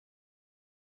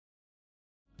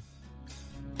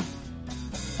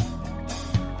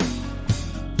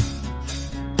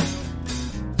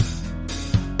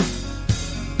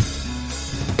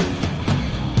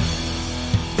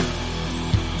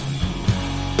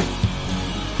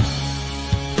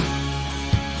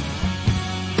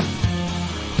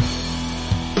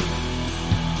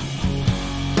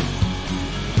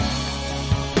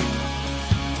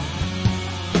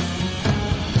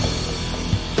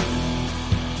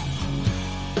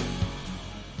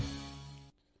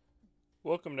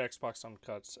welcome to Xbox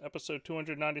Uncuts, episode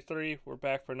 293. We're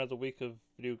back for another week of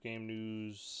video game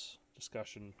news,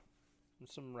 discussion, and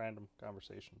some random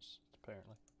conversations,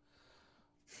 apparently.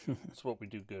 That's what we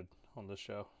do good on this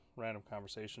show, random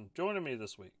conversation. Joining me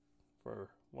this week for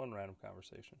one random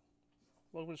conversation.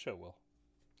 Welcome to the show, Will.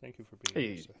 Thank you for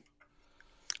being here, sir.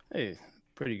 Hey,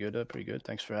 pretty good, pretty good.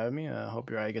 Thanks for having me. I hope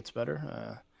your eye gets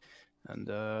better.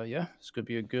 Yeah, it's going to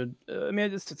be a good...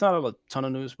 it's not a ton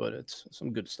of news, but it's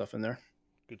some good stuff in there.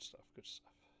 Good stuff, good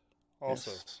stuff.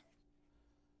 Also, yes.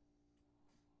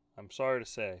 I'm sorry to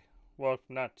say, well,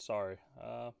 not sorry,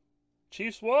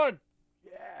 Chiefs won!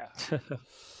 Yeah! It's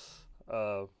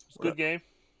a good game.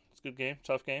 It's a good game,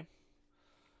 tough game.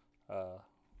 Welcome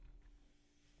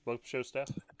to the show,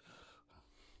 Steph.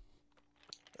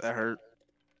 That hurt.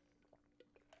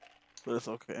 But it's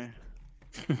okay.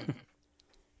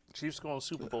 Chiefs going to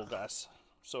the Super Bowl, guys.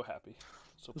 So happy.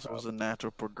 So this proud. was a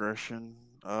natural progression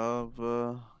of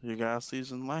your guys'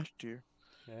 season last year.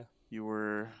 Yeah. You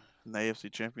were in the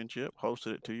AFC Championship,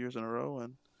 hosted it 2 years in a row,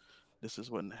 and this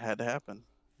is what had to happen.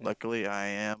 Yeah. Luckily, I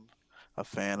am a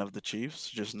fan of the Chiefs,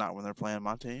 just not when they're playing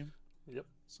my team. Yep.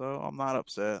 So I'm not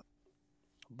upset.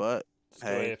 But let's go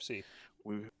AFC.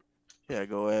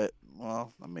 Go ahead.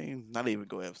 Well, not even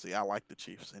go AFC. I like the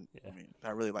Chiefs, and I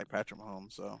really like Patrick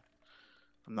Mahomes, so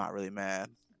I'm not really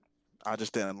mad. I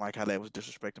just didn't like how they was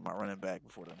disrespecting my running back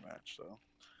before the match. So,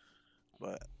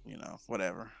 but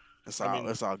whatever. It's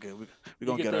all good. We're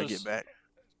gonna get back.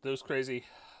 Those crazy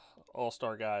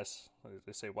all-star guys.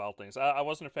 They say wild things. I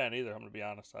wasn't a fan either. I'm gonna be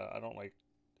honest. I don't like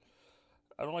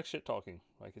shit talking.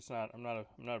 Like it's not. I'm not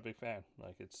a big fan.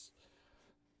 Like it's.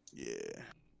 Yeah.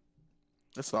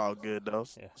 It's all good though.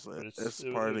 Yeah, it's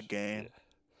part of the game.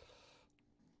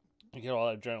 Yeah. You get all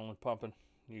that adrenaline pumping.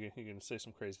 You're gonna say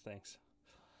some crazy things.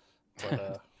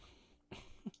 But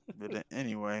But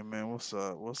anyway, man, what's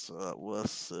up?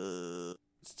 It's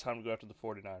time to go after the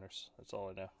 49ers. That's all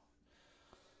I know.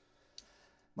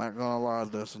 Not gonna lie,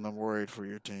 Dustin, I'm worried for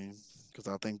your team because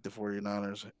I think the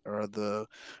 49ers are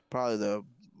probably the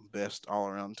best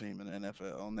all-around team in the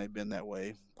NFL, and they've been that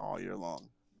way all year long.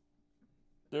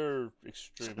 They're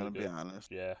extremely good. Be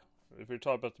honest. Yeah. If you're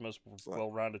talking about the most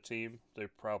well-rounded team, they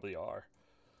probably are.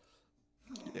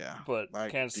 Yeah. But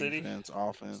like Kansas City,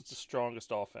 offense. It's the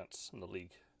strongest offense in the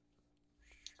league.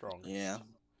 Strongest. Yeah.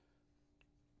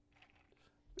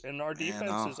 And our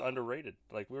defense is underrated.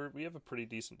 Like we have a pretty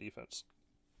decent defense.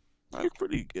 Like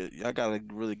pretty good. I got a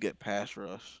really good pass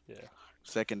rush. Yeah.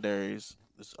 Secondaries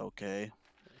is okay.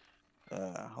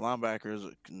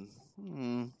 Linebackers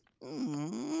can.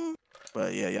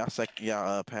 But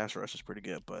y'all pass rush is pretty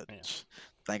good. But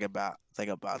think about the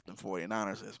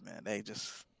 49ers is, man. They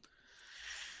just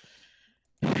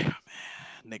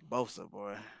Nick Bosa,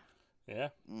 boy. Yeah.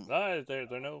 No, they're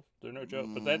no joke.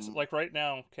 But that's like right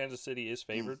now, Kansas City is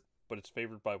favored, but it's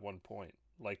favored by 1 point.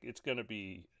 Like it's gonna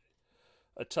be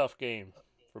a tough game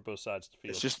for both sides of the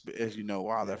field. It's just as you know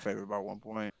why they're favored by 1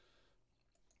 point.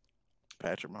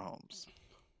 Patrick Mahomes.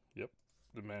 Yep.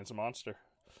 The man's a monster.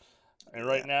 And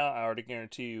right now, I already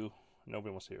guarantee you,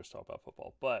 nobody wants to hear us talk about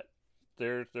football. But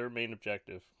their main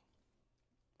objective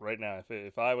right now,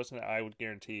 if I was, I would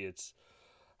guarantee it's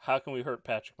how can we hurt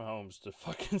Patrick Mahomes to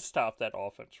fucking stop that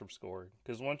offense from scoring?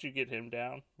 Because once you get him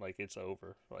down, like it's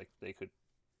over. Like they could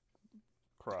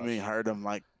crush. I mean, hurt him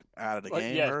like out of the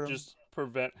game. Yeah, just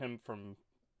prevent him from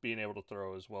being able to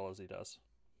throw as well as he does.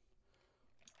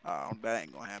 That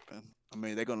ain't gonna happen. I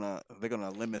mean, they're gonna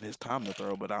limit his time to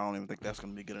throw, but I don't even think that's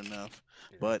gonna be good enough.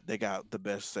 Yeah. But they got the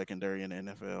best secondary in the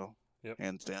NFL,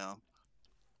 hands down.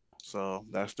 So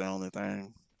that's the only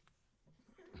thing.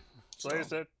 So like I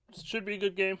said, it should be a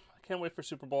good game. I can't wait for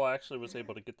Super Bowl. I actually was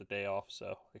able to get the day off,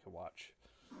 so I can watch.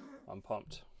 I'm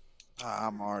pumped.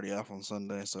 I'm already off on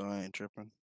Sunday, so I ain't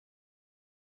tripping.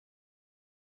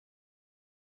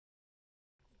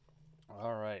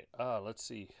 All right. Let's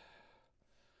see.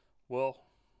 Well,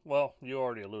 you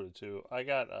already alluded to. I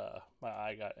got my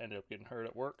eye ended up getting hurt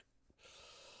at work.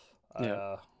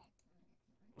 I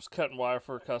was cutting wire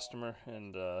for a customer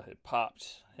and it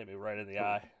popped, hit me right in the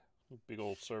eye. Big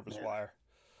old service wire.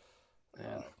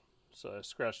 So I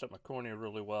scratched up my cornea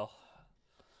really well.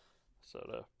 So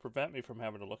to prevent me from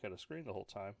having to look at a screen the whole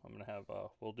time, I'm gonna have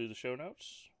we'll do the show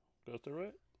notes, go through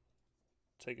it,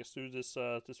 take us through this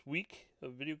week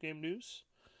of video game news.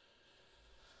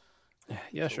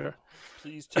 Yeah, sure.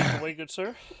 Please take it away, good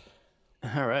sir.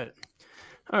 All right.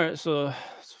 So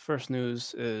first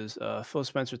news is Phil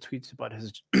Spencer tweets about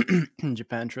his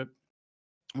Japan trip,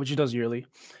 which he does yearly.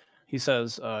 He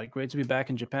says, great to be back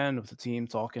in Japan with the team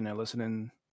talking and listening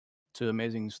to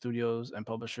amazing studios and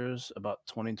publishers about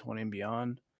 2020 and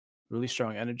beyond. really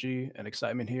strong energy and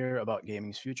excitement here about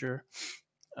gaming's future.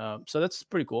 So that's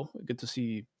pretty cool. Good to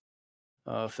see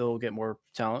Phil get more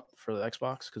talent for the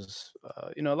Xbox because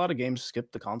a lot of games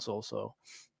skip the console, so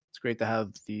it's great to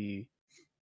have the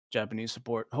Japanese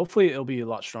support. Hopefully, it'll be a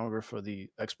lot stronger for the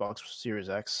Xbox Series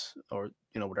X or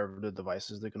whatever the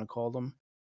devices they're gonna call them,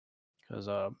 because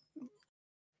a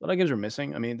lot of games are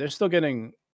missing. I mean, they're still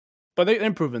getting, but they're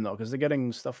improving though, because they're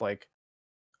getting stuff like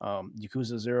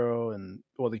Yakuza Zero and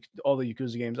all the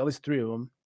Yakuza games, at least three of them.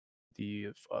 The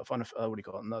what do you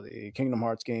call it? No, the Kingdom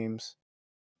Hearts games,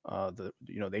 the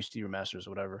HD remasters or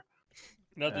whatever.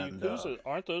 Now the And Yakuza,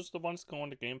 aren't those the ones going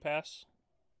to Game Pass?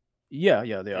 yeah,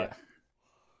 they Yeah. are.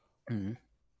 Mhm.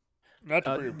 Not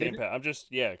to bring up They Game Pass. I'm just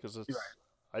because You're it's.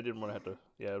 I didn't want to have to.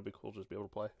 Yeah, it'd be cool just to be able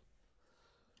to play.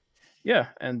 Yeah,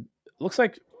 and it looks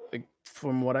like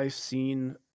from what I've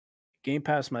seen, Game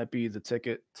Pass might be the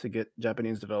ticket to get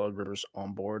Japanese developers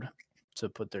on board to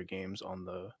put their games on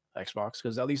the Xbox,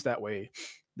 because at least that way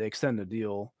they extend the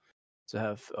deal to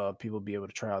have people be able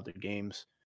to try out their games.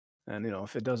 And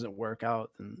if it doesn't work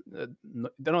out, then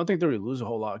they don't think they really lose a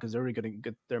whole lot because they're already going to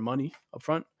get their money up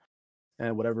front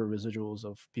and whatever residuals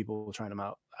of people trying them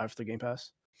out after Game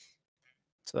Pass.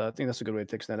 So I think that's a good way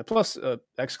to extend it. Plus,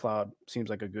 XCloud seems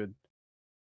like a good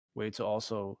way to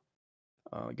also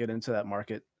get into that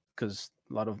market because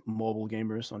a lot of mobile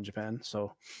gamers on Japan.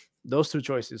 So those two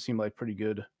choices seem like pretty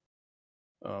good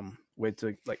way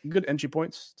to like good entry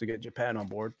points to get Japan on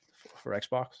board for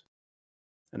Xbox.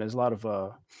 And there's a lot of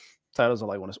titles I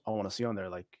want to see on there,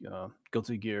 like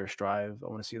Guilty Gear Strive. I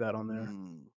want to see that on there.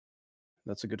 Mm,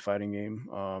 That's a good fighting game.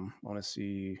 I want to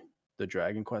see the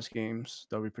Dragon Quest games.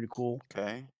 That'll be pretty cool.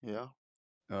 okay, yeah.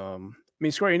 I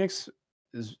mean, Square Enix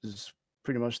is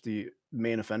pretty much the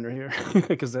main offender here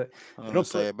because they I'm they gonna don't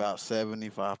say put about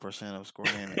 75% of Square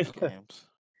Enix games.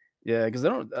 yeah, because they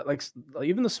don't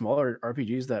even the smaller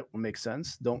RPGs that would make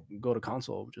sense don't go to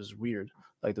console, which is weird.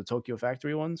 Like the Tokyo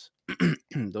Factory ones,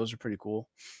 those are pretty cool.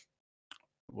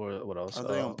 What else? Are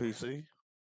they on PC?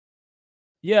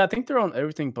 Yeah, I think they're on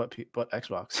everything but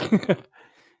Xbox.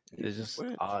 It's You just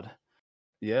Switch. odd.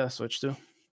 Yeah, Switch too.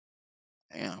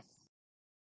 Damn.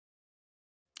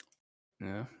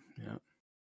 Yeah, yeah.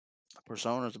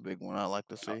 Persona's a big one I like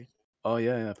to see. Oh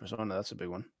yeah, Persona. That's a big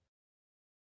one.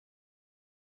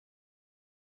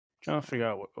 Trying to figure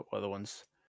out what other ones.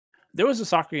 There was a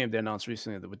soccer game they announced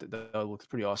recently that looks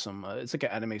pretty awesome. It's like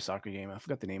an anime soccer game. I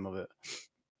forgot the name of it,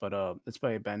 but it's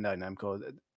by Bandai Namco.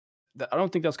 I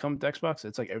don't think that's coming to Xbox.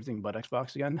 It's like everything but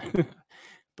Xbox again.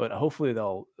 But hopefully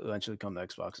they'll eventually come to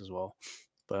Xbox as well.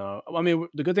 But I mean,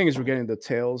 the good thing is we're getting the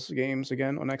Tales games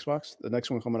again on Xbox. The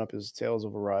next one coming up is Tales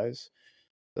of Arise.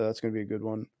 So that's going to be a good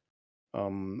one.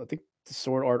 I think the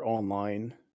Sword Art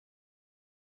Online,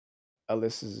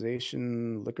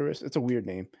 Alicization Licorice. It's a weird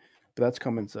name, but that's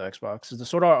coming to Xbox. The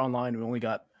Sword Art Online, we only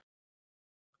got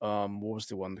what was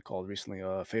the one called recently?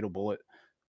 Fatal Bullet.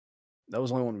 That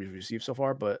was the only one we've received so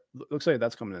far, but looks like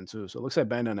that's coming in too. So it looks like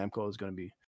Bandai Namco is going to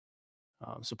be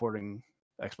supporting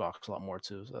Xbox a lot more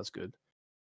too. So that's good.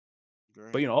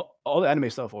 But Great. all the anime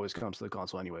stuff always comes to the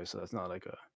console anyway, so that's not like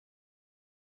a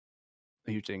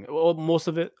huge thing. Well, most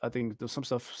of it, I think, there's some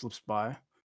stuff slips by.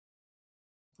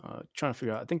 Trying to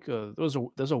figure out. I think there's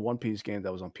a One Piece game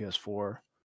that was on PS4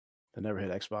 that never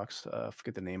hit Xbox. I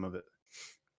forget the name of it,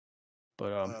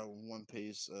 but One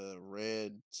Piece,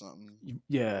 Red something.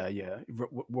 yeah, Red. yeah,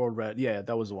 World Red. Yeah,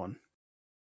 that was the one.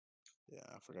 Yeah,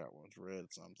 I forgot what was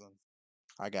Red something.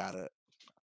 I got it.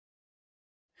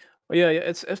 But yeah,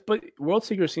 it's but World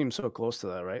Seeker seems so close to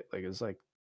that, right? Like it's like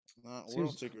World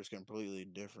seems. Seeker is completely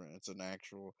different. It's an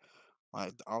actual,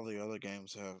 like all the other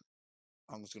games have.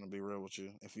 I'm just gonna be real with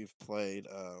you. If you've played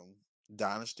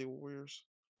Dynasty Warriors,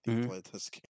 you've Mhm. played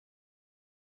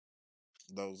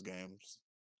those games.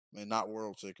 I mean, not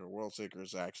World Seeker. World Seeker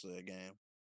is actually a game.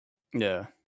 Yeah,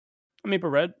 I mean, but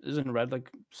Red isn't Red like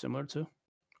similar to,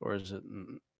 or is it?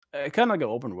 Kind of like an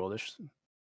open worldish.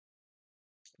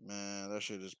 Man, that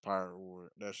shit is Pirate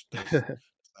War. That's the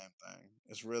same thing.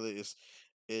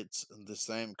 It's the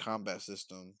same combat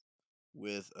system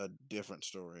with a different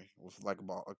story with like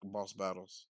boss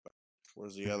battles.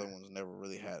 Whereas the other ones never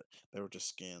really had. They were just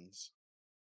skins.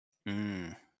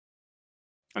 Mm.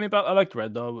 I mean, but I liked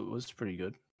Red though. It was pretty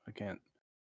good. I can't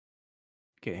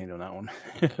handle that one.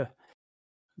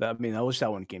 I mean, I wish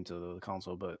that one came to the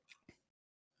console, but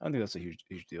I don't think that's a huge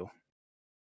deal.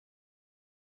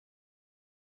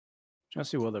 Trying to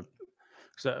see what other,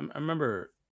 because I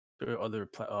remember there were other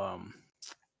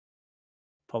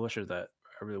publishers that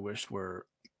I really wish were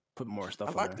put more I'd stuff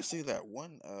on like there. to see that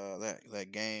one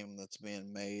that game that's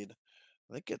being made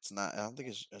I think it's not. I don't think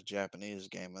it's a Japanese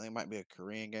game. I think it might be a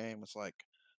Korean game. It's like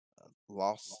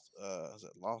Lost. Is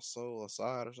it Lost Soul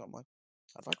Aside or something like?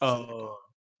 I'd like to see that Oh,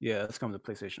 game. yeah, that's coming to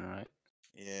PlayStation, right?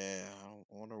 Yeah, I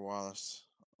wonder why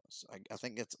I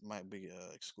think it might be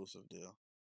a exclusive deal.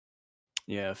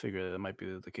 Yeah, I figure that might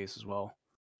be the case as well.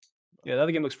 Yeah, the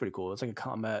other game looks pretty cool. It's like a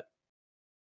combat.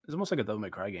 It's almost like a Devil May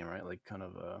Cry game, right? Like kind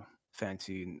of a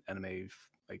fancy anime,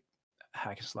 like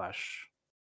hack and slash.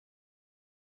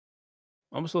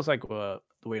 Almost looks like the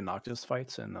way Noctis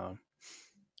fights in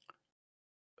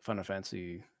Final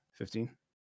Fantasy 15.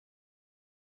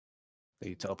 He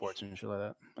Not teleports sure. and shit like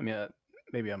that. I mean,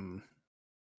 maybe I'm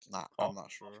I'm off, not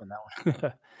off sure. on that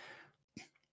one.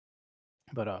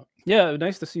 But yeah,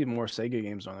 nice to see more Sega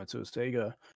games on it too.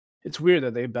 Sega, it's weird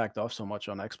that they backed off so much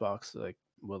on Xbox, like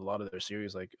with a lot of their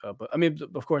series. Like, but I mean,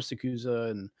 of course, Yakuza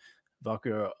and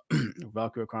Valkyria,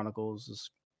 Valkyria Chronicles is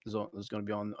going to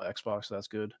be on Xbox, so that's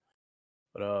good.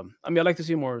 But I mean, I'd like to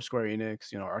see more Square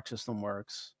Enix. Arc System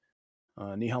Works,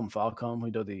 Nihon Falcom,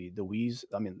 who do the Wii's.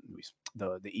 I mean,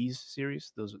 the Ease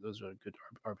series. Those are good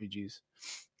RPGs.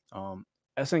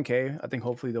 SNK, I think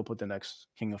hopefully they'll put the next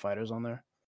King of Fighters on there.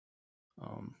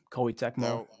 Koei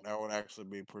Tecmo. That would actually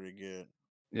be pretty good.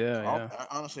 Yeah, All yeah.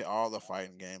 honestly, all the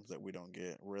fighting games that we don't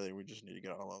get, really, we just need to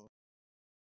get all of them.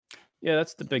 Yeah,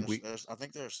 that's the And big week. I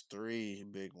think there's three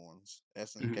big ones. Mhm.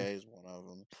 SNK is one of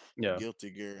them. Yeah. Guilty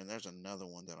Gear, and there's another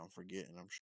one that I'm forgetting. I'm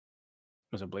sure.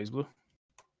 Was it Blaze Blue?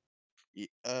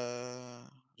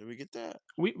 Did we get that?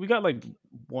 We got like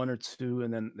one or two,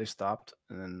 and then they stopped,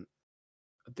 and then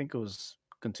I think it was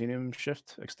Continuum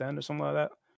Shift Extend or something like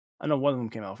that. I know one of them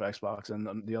came out for Xbox,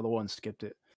 and the other one skipped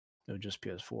it. It was just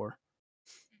PS4.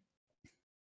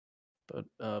 But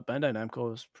Bandai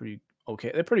Namco is pretty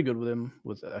okay. They're pretty good with him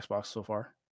with Xbox so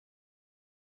far.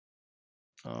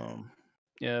 Yeah,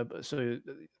 Yeah, but so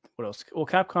what else? Well,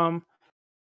 Capcom.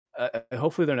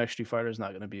 Hopefully, their next Street Fighter is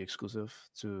not going to be exclusive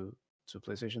to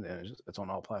PlayStation. And it's on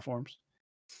all platforms.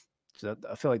 So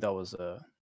I feel like that was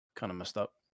kind of messed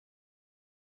up.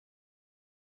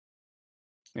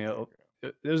 You I know,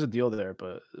 agree. there was a deal there,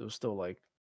 but it was still like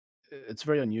it's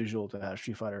very unusual to have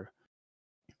Street Fighter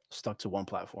stuck to one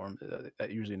platform.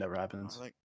 That usually never I happens.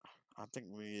 think I think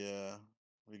we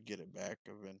get it back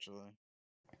eventually.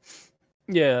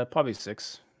 Yeah, probably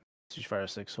six. Street Fighter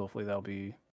 6. Hopefully that'll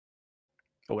be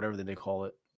or whatever they call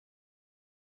it.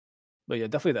 But yeah,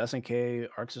 definitely the SNK,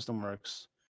 Arc System Works,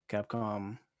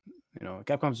 Capcom.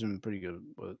 Capcom's been pretty good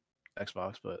with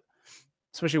Xbox, but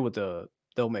especially with the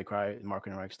Devil May Cry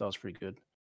marketing rights, that was pretty good.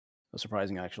 That's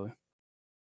surprising actually.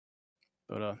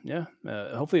 But yeah,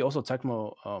 hopefully also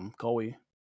Tecmo, Koei,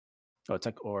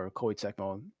 or Koei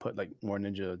Tecmo put like more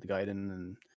Ninja Gaiden,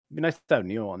 and it'd be nice to have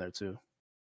Neo on there too.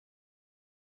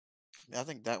 I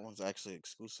think that one's actually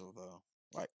exclusive though.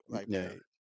 Like Yeah, they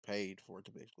paid for it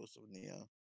to be exclusive. Neo.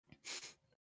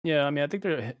 yeah. I mean, I think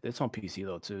it's on PC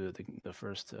though too. The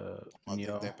first I think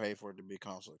they Neo. paid for it to be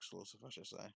console exclusive. I should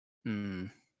say.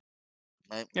 Mm,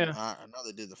 I yeah, I know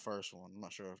they did the first one. I'm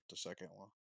not sure if the second one.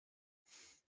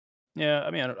 yeah.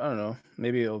 I mean, I don't know.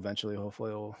 Maybe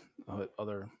hopefully, it'll hit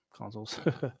other consoles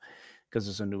because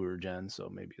it's a newer gen, so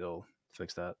maybe they'll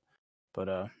fix that.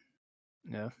 But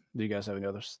yeah. Do you guys have any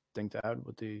other thing to add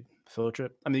with the field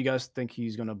trip? I mean, you guys think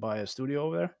he's gonna buy a studio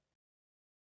over there?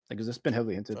 Like, has this been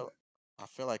heavily hinted? Feel I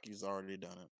feel like he's already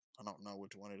done it. I don't know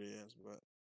which one it is, but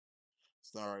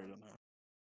it's already done it.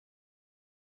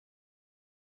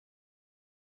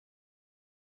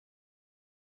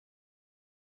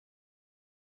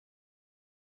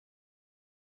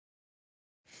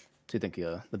 Do you think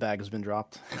the bag has been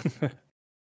dropped?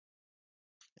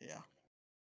 Yeah,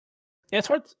 Yeah, it's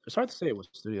hard. It's hard to say with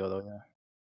studio though. Yeah.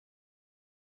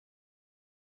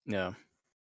 Yeah.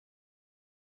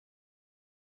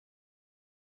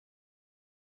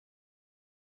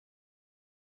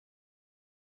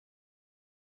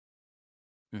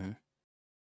 Hmm.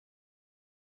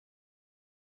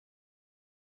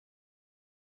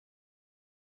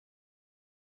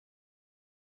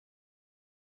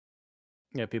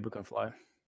 Yeah. People can fly.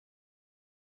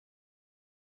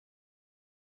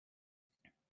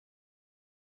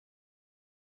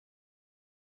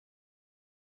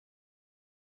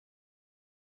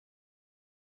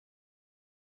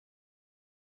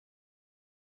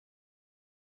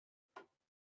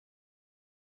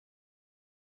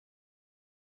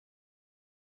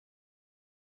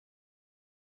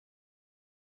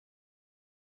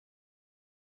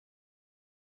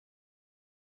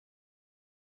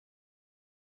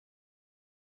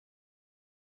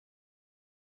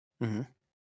 Hmm.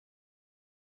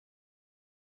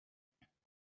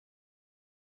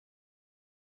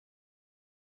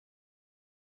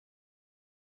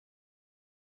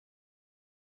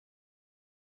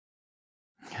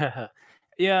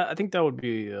 Yeah, I think that would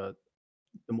be the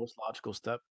most logical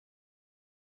step.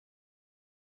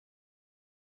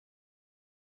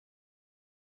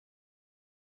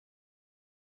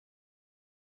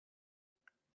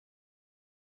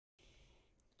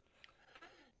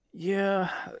 Yeah,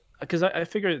 because I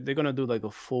figured they're gonna do like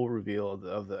a full reveal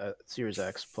of the Series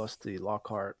X plus the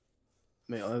Lockhart.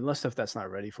 I mean, unless if that's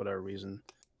not ready for that reason.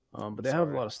 But they have a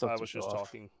Sorry, lot of stuff I to was show just off.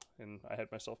 talking and I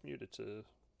had myself muted to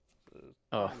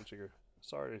Oh, thingamajigger.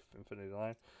 Sorry, Infinity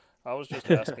Line. I was just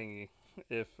asking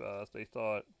if they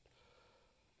thought.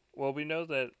 Well, we know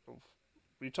that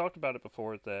we talked about it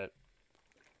before that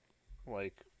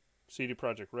like CD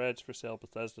Projekt Red's for sale,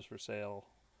 Bethesda's for sale.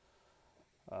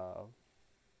 Uh,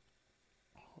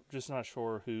 just not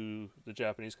sure who the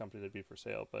Japanese company that'd be for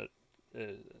sale, but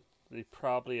uh, they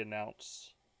probably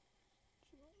announce.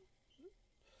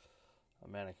 Oh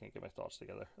man, I can't get my thoughts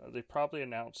together. They probably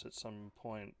announce at some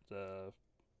point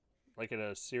like at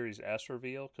a Series S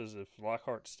reveal, because if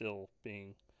Lockhart's still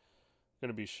being going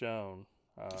to be shown.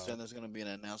 You said there's gonna be an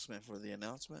announcement for the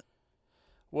announcement.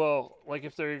 Well, like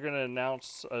if they're going to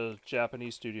announce a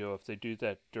Japanese studio, if they do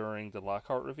that during the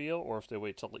Lockhart reveal, or if they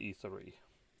wait till E3.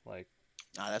 Like,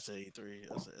 Nah, that's an E3.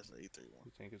 That's an E3 one.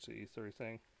 you think it's an E3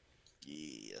 thing?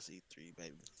 Yeah, that's E3,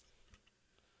 baby.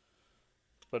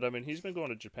 But I mean, he's been going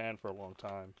to Japan for a long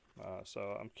time,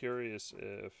 so I'm curious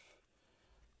if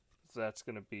that's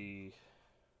going to be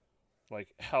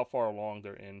like how far along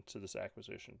they're into this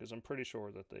acquisition, because I'm pretty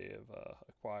sure that they have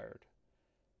acquired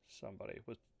somebody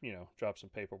with drop some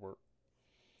paperwork,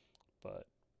 but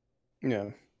yeah.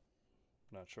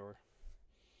 not sure.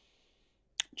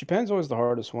 Japan's always the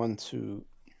hardest one to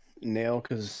nail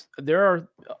because there are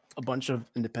a bunch of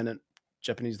independent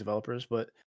Japanese developers, but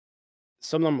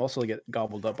some of them also get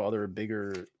gobbled up by other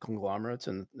bigger conglomerates,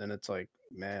 and then it's like,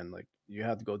 man, like you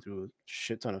have to go through a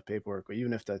shit ton of paperwork, or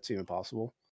even if that's even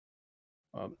possible.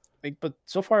 But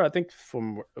so far, I think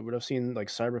from what I've seen, like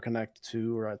CyberConnect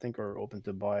 2, or I think are open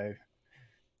to buy,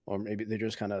 or maybe they're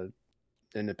just kind of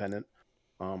independent.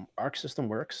 Arc System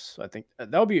Works, I think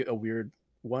that would be a weird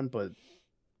one, but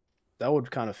that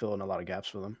would kind of fill in a lot of gaps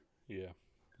for them. Yeah.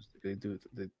 They do.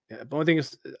 Yeah, the only thing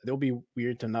is, it'll be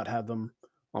weird to not have them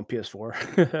on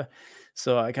PS4.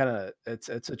 So I kind of it's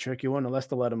a tricky one unless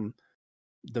they let them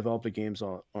develop the games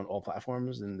on all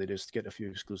platforms and they just get a few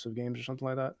exclusive games or something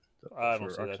like that I don't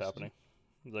for see Arc that System. happening.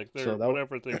 Like So that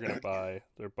whatever they're gonna buy,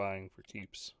 they're buying for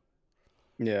keeps.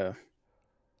 yeah,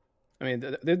 I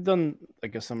mean they've done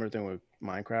like a similar thing with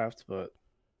Minecraft, but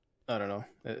I don't know.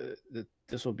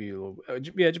 This will be a little.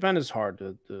 Yeah, Japan is hard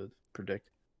to predict.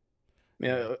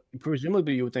 Yeah, Yeah.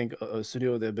 presumably you would think a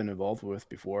studio they've been involved with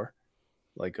before,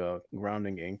 like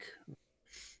Grounding Inc.,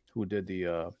 who did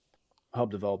the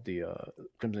helped develop the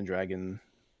Crimson Dragon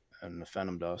and the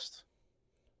Phantom Dust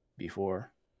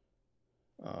before.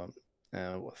 Um,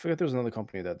 and I forget there was another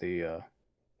company that they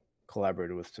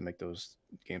collaborated with to make those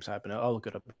games happen. I'll look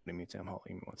it up in the meantime. Hold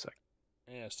on, give me 1 second.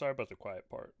 Yeah. Sorry about the quiet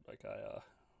part. Like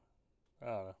I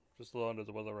don't know, just a little under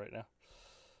the weather right now.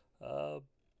 Uh,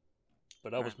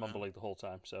 but I All was right, man. mumbling the whole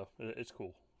time, so it's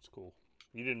cool. It's cool.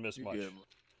 You didn't miss You much. good?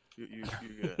 You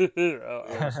good?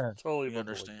 I was totally You mumbling.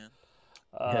 understand?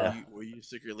 Yeah. Were you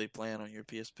secretly playing on your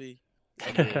PSP?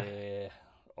 Yeah,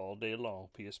 all day long,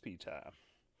 PSP time.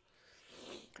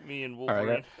 Me and All right,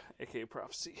 Wolverine, aka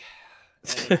Prophecy,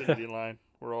 and Infinity Line,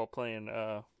 we're all playing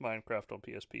Minecraft on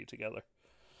PSP together.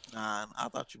 Nah, I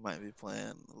thought you might be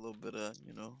playing a little bit of,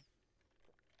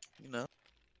 a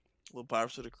little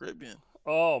Pirates of the Caribbean.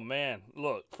 Oh man,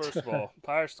 look! First of all,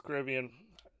 Pirates of the Caribbean,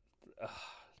 uh,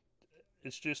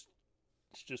 it's just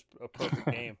a perfect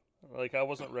game. Like I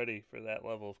wasn't ready for that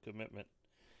level of commitment.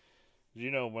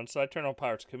 Once I turn on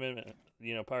Pirates Commitment,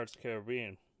 Pirates of the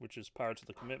Caribbean, which is Pirates of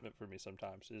the Commitment for me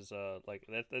sometimes, is like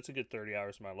that's a good 30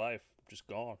 hours of my life just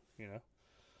gone.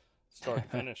 Start to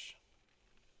finish.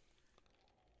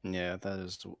 yeah, that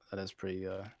is pretty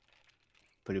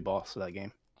boss of that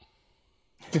game.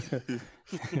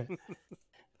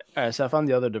 All right, so I found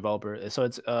the other developer. So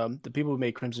it's the people who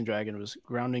made Crimson Dragon was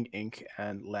Grounding Inc.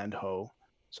 and Land Ho.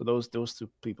 So those two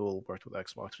people worked with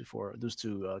Xbox before. Those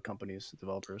two companies,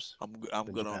 developers I'm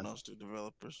in good on Japan. those two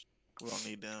developers. We don't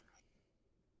need them.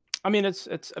 I mean, it's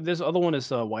this other one is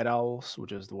White Owls,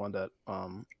 which is the one that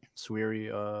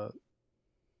Sueri Are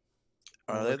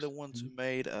they works. the ones who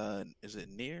made? Is it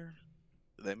Near?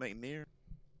 Did they make Near?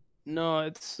 No,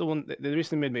 it's the one they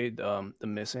recently made The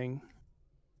Missing.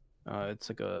 It's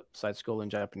like a side-scrolling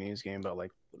Japanese game about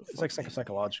like Who the it's fuck like a made Near?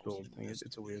 psychological thing.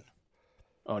 It's a weird.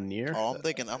 Oh, Near. Oh, I'm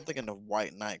thinking of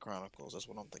White Knight Chronicles. That's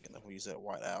what I'm thinking of. When you said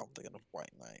White Owl, I'm thinking of White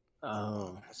Knight.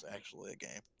 Oh, That's actually a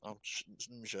game.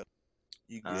 Shut.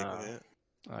 Go ahead.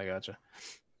 I gotcha.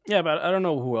 Yeah, but I don't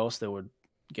know who else they would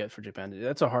get for Japan.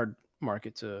 That's a hard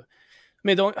market to. I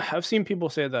mean, don't I've seen people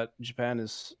say that Japan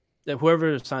is that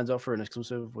whoever signs up for an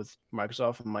exclusive with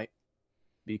Microsoft might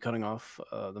be cutting off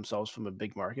themselves from a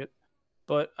big market.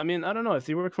 But I mean, I don't know. If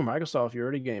you work for Microsoft, you're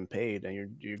already getting paid,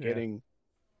 and you're getting,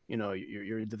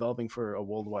 you're developing for a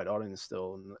worldwide audience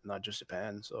still, not just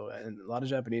Japan. So, and a lot of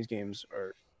Japanese games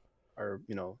are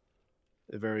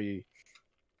they're very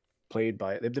played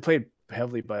by they played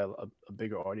heavily by a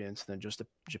bigger audience than just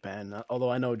Japan. Although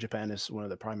I know Japan is one of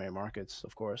the primary markets,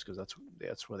 of course, because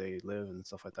that's where they live and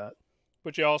stuff like that.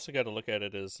 But you also got to look at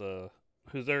it as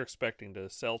who they're expecting to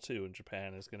sell to in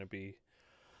Japan is going to be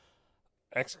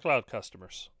xCloud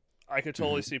customers. I could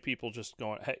totally see people just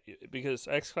going, hey, because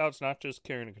xCloud's not just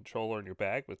carrying a controller in your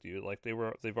bag with you. Like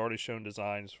they've already shown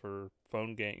designs for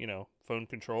phone phone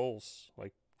controls,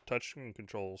 like touchscreen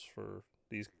controls for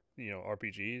these,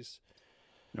 RPGs.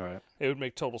 All right. It would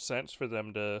make total sense for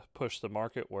them to push the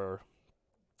market where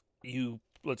you,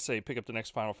 let's say, pick up the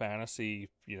next Final Fantasy.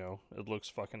 It looks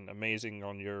fucking amazing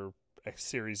on your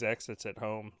Series X that's at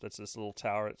home. That's this little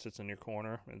tower that sits in your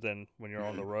corner, and then when you're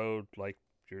on the road, like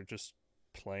you're just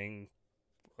playing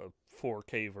a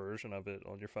 4K version of it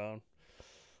on your phone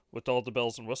with all the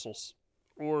bells and whistles,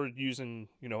 or using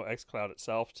xCloud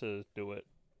itself to do it.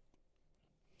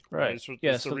 Right.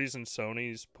 It's the reason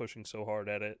Sony's pushing so hard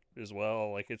at it as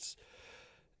well. Like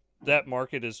that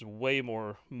market is way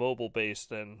more mobile based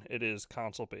than it is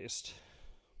console based.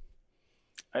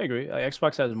 I agree.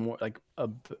 Xbox has more like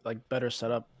better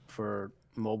setup for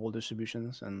mobile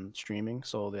distributions and streaming,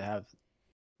 so they have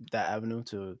that avenue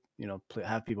to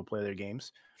have people play their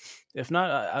games. If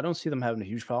not, I don't see them having a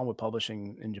huge problem with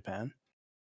publishing in Japan.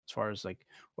 As far as like,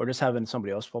 or just having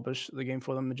somebody else publish the game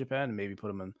for them in Japan and maybe put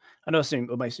them in. I know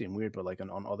it might seem weird, but like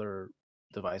on other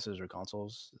devices or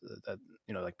consoles that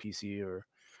like PC or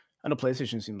I know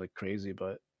PlayStation seems like crazy,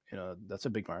 but that's a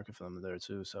big market for them there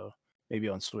too. So maybe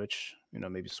on Switch,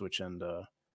 maybe Switch and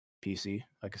PC,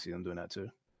 I could see them doing that too.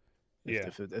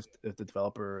 If the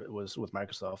developer was with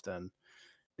Microsoft and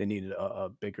they needed a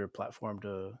bigger platform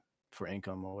for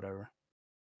income or whatever,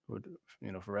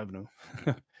 for revenue.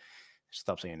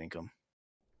 Stop saying income.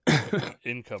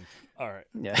 Income. All right.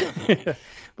 Yeah.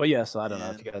 But yeah, so I don't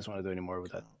know if you guys want to do any more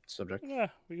with that subject. Yeah,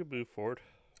 we can move forward.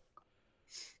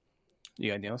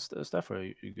 You got anything else, Steph, or are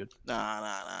you good?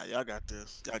 Nah. Y'all got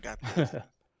this.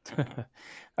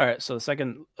 All right. So the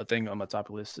second thing on my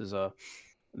topic list is the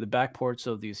back ports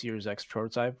of the Series X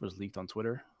prototype was leaked on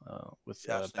Twitter with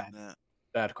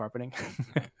bad carpeting.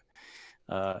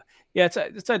 Yeah,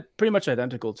 it's pretty much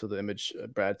identical to the image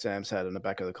Brad Sams had in the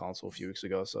back of the console a few weeks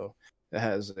ago. So it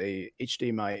has a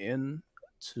HDMI in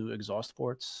to exhaust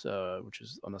ports, which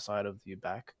is on the side of the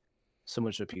back,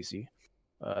 similar to a PC.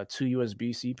 Two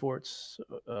USB-C ports,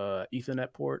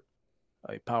 Ethernet port,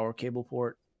 a power cable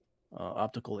port,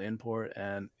 optical in port,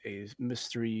 and a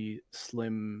mystery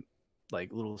slim, like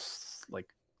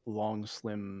long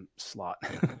slim slot.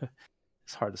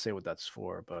 It's hard to say what that's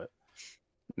for, but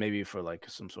maybe for like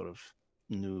some sort of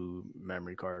new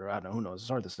memory card, or I don't know. Who knows? It's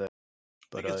hard to say.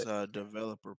 But I think it's a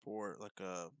developer port, like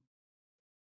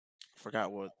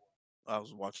forgot what I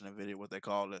was watching a video what they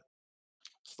called it.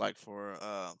 It's like for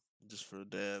just for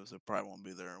devs. It probably won't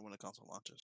be there when the console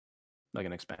launches. Like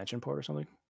an expansion port or something.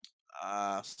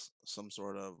 Some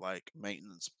sort of like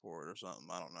maintenance port or something.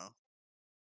 I don't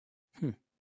know.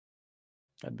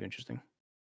 That'd be interesting.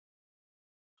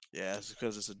 Yeah, it's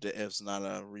because it's not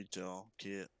a retail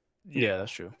kit. Yeah,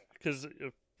 that's true. Because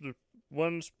I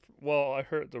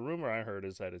heard the rumor I heard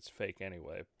is that it's fake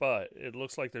anyway, but it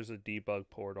looks like there's a debug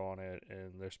port on it,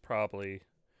 and there's probably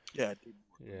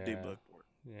debug port,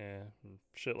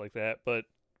 shit like that. But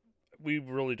we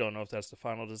really don't know if that's the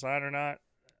final design or not.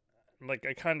 Like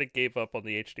I kind of gave up on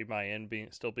the HDMI in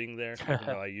still being there, even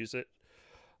though I use it.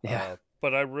 Yeah,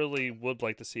 but I really would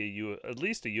like to see at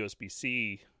least a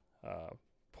USB-C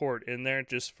port in there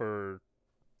just for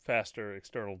faster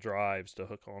external drives to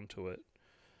hook onto it.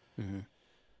 Mm-hmm.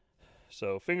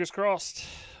 So fingers crossed,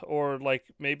 or like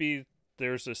maybe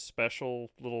there's a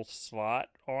special little slot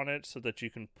on it so that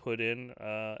you can put in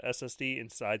SSD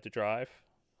inside the drive.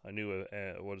 I knew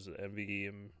what is it,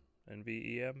 NVEM,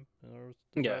 or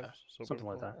something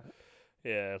like that.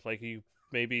 Yeah, like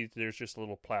maybe there's just a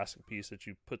little plastic piece that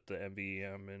you put the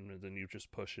NVEM in, and then you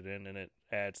just push it in, and it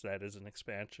adds that as an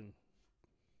expansion.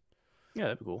 Yeah,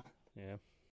 that'd be cool. Yeah.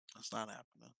 That's not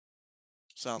happening.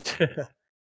 Sounds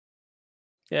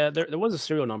yeah, there was a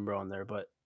serial number on there, but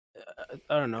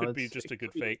I don't know. Could be just a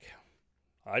good fake.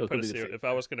 I'd put a serial. If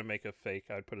I was going to make a fake,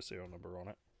 I'd put a serial number on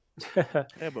it.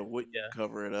 Yeah, but wouldn't you Yeah.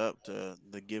 cover it up to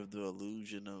give the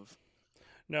illusion of,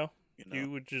 No, you know,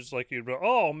 you would just like you'd be,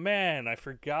 oh man, I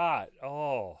forgot.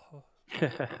 Oh, you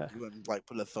wouldn't like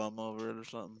put a thumb over it or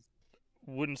something?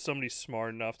 wouldn't somebody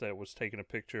smart enough that was taking a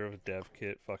picture of a dev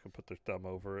kit fucking put their thumb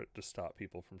over it to stop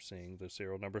people from seeing the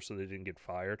serial number so they didn't get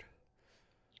fired?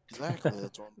 Exactly,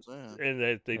 that's what I'm saying. And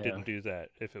that they Yeah. didn't do that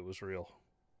if it was real.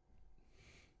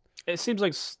 It seems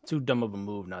like too dumb of a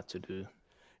move not to do.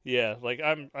 Yeah, like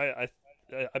I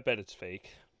bet it's fake,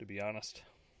 to be honest.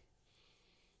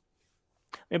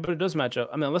 Yeah, but it does match up.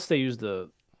 I mean, unless they use the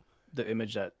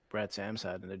image that Brad Sams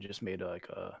had and they just made like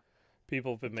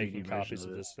People have a been 3D making version copies of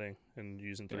of it. this thing and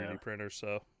using Yeah. 3D printers,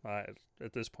 so at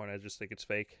this point I just think it's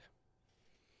fake.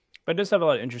 But it does have a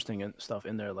lot of interesting stuff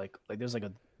in there. Like there's like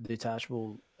a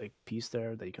detachable like piece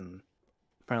there that you can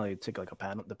apparently take like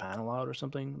the panel out or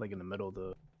something like in the middle of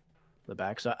the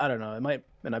back. So I don't know. It might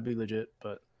not be legit,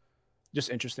 but just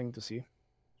interesting to see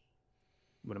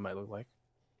what it might look like.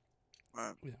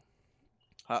 Right.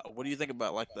 Yeah. What do you think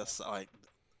about like like?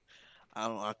 I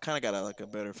don't know. I kind of got like a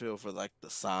better feel for like the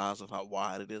size of how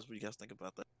wide it is. What do you guys think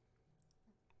about that?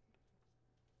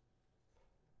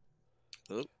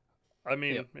 Oop, I Yep.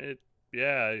 mean,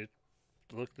 it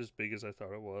looked as big as I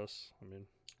thought it was. I mean,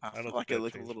 I I feel don't think like it that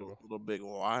looked a changed at all. little bit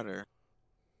wider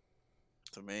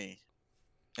to me,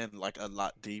 and like a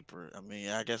lot deeper. I mean,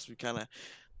 I guess we kind of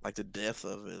like the depth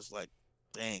of it is like,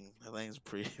 dang, that thing's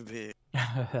pretty big.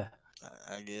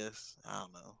 I guess I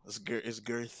don't know. It's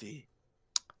girthy.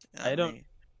 You know what I I don't mean,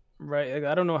 right.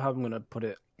 I don't know how I'm gonna put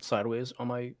it sideways on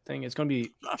my thing. It's gonna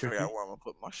be I figure out tricky. where I'm gonna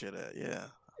put my shit at. Yeah,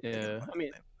 I'm thinking Yeah. about I mean,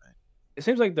 the same thing. it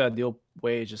seems like the ideal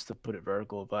way is just to put it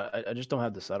vertical, but I just don't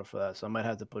have the setup for that, so I might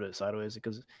have to put it sideways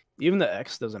because even the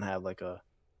X doesn't have like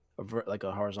like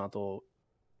a horizontal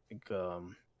like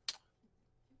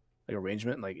like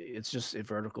arrangement. Like it's just a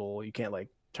vertical. You can't like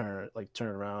turn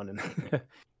around and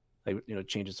like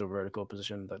change it to a vertical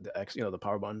position. Like the X, the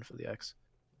power button for the X.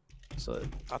 So it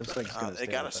I looks think like it's gonna it stay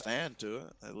got a like that. stand to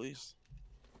it at least.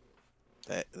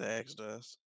 That the X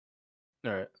does.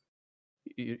 All right.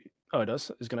 Oh, it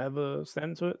does. It's gonna have a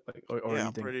stand to it, like, or Yeah, you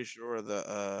I'm think? pretty sure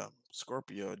the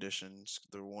Scorpio editions,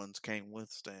 the ones came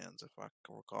with stands, if I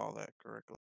can recall that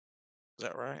correctly. Is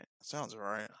that right? Sounds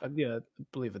right. Yeah, I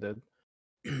believe it did.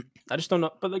 I just don't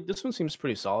know, but like this one seems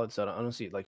pretty solid, so I don't see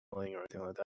it like playing or anything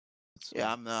like that. Yeah,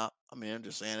 So I'm not. I mean, I'm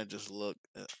just saying it just looked.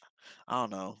 I don't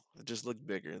know. It just looked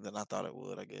bigger than I thought it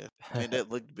would. I guess. I mean, that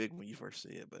looked big when you first see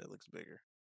it, but it looks bigger.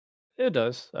 it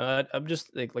does. I'm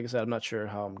just like I said, I'm not sure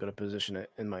how I'm gonna position it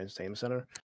in my same center.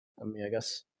 I mean, I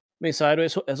guess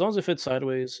sideways. As long as it fits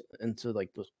sideways into like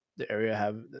the area I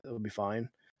have, it'll be fine.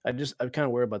 I kind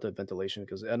of worry about the ventilation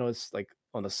because I know it's like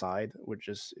on the side, which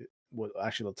is what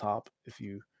actually the top if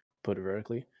you put it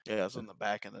vertically. Yeah, it's But on the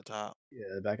back and the top. yeah,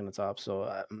 the back and the top. So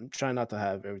I'm trying not to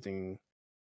have everything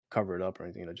covered up or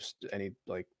anything. Just any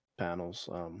like panels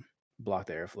block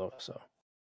the airflow. So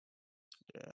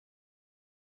Yeah.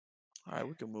 All right,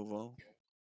 we can move on.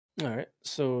 all right.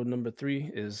 So number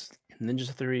 3 is Ninja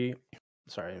Theory.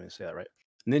 Sorry, I didn't say that right.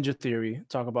 Ninja Theory.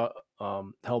 Talk about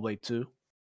Hellblade 2.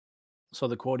 So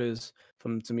the quote is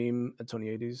from Tamim at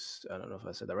 2080s. I don't know if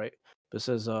I said that right, but it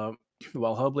says,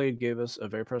 "While Hellblade gave us a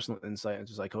very personal insight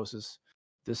into psychosis,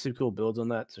 this sequel builds on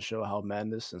that to show how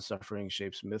madness and suffering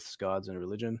shapes myths, gods, and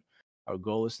religion. Our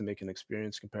goal is to make an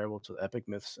experience comparable to the epic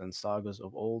myths and sagas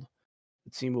of old.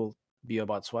 The team will be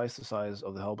about twice the size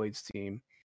of the Hellblades team,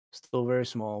 still very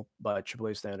small by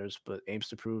AAA standards, but aims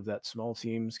to prove that small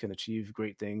teams can achieve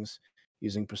great things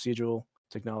using procedural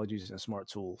technologies and smart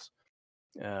tools."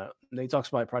 Then he talks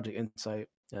about Project Insight,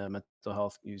 mental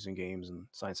health using games and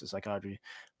science and psychiatry.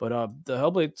 But the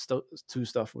Hellblade 2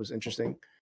 stuff was interesting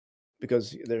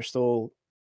because they're still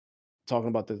talking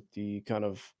about the kind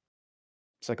of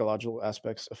psychological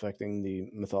aspects affecting the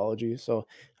mythology. So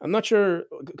I'm not sure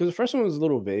because the first one was a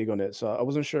little vague on it. So I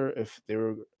wasn't sure if they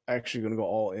were actually going to go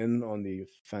all in on the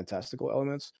fantastical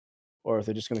elements or if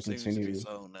they're just going to Seems to be continue.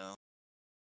 so now.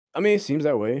 I mean, it seems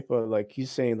that way, but like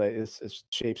he's saying that it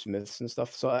shapes myths and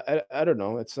stuff. So I don't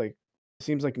know. It's like it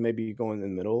seems like maybe going in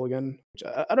the middle again. Which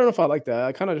I don't know if I like that.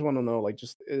 I kind of just want to know like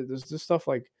just does this stuff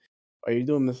like are you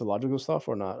doing mythological stuff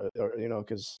or not? Or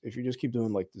because if you just keep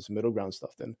doing like this middle ground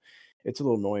stuff, then it's a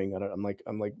little annoying. I'm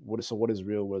like what is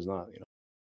real, what is not?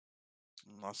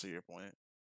 I see your point.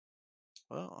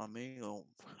 Well, I mean,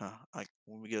 like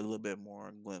when we get a little bit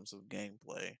more glimpse of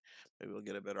gameplay, maybe we'll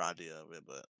get a better idea of it.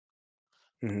 But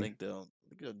I Hmm. think they'll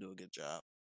do a good job.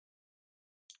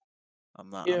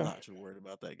 I'm Yeah, not too worried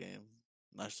about that game.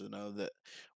 Nice to know that.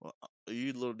 Well, are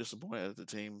you a little disappointed that the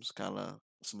team's kind of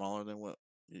smaller than what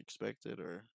you expected,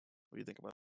 or what do you think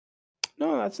about?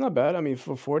 No, that's not bad. I mean,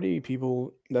 for 40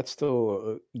 people, that's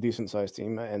still a decent sized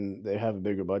team, and they have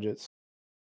bigger budgets.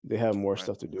 They have more Right.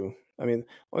 stuff to do. I mean,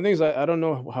 one thing is I don't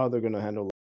know how they're gonna handle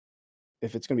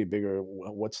if it's gonna be bigger.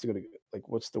 What's gonna like?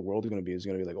 What's the world gonna be? Is it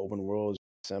gonna be like open world,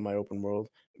 semi-open world?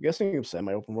 I'm guessing it's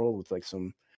semi-open world with like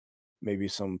some maybe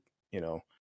some you know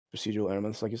procedural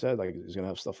elements, like you said. Like it's gonna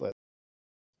have stuff like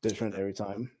different Yeah. every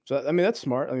time. So I mean, that's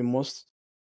smart. I mean, most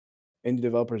indie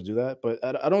developers do that, but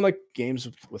I don't like games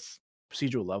with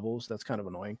procedural levels. That's kind of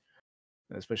annoying,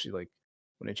 and especially like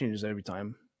when it changes every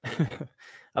time.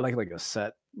 I like a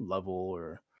set level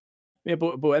or yeah,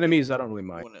 but You enemies I don't really you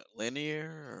mind. want it linear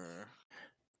or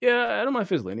Yeah, I don't mind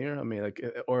if it's linear. I mean, like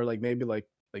or like maybe like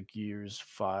Gears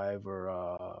 5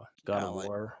 or God yeah, of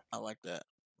War. I like that.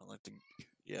 I like the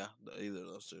yeah, either of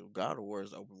those two. God of War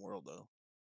is open world though.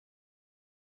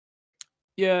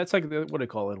 Yeah, it's like what do they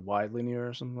call it, wide linear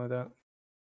or something like that.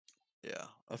 Yeah,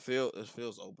 I feel it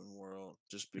feels open world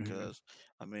just Hmm. because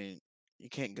I mean you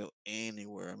can't go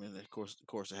anywhere. I mean, of course,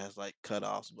 it has like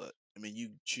cutoffs, but I mean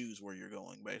you choose where you're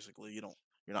going. Basically, you're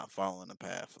not following a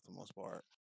path for the most part.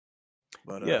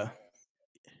 But Yeah,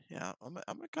 yeah,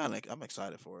 I'm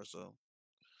excited for it. So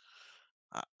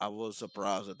I was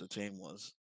surprised that the team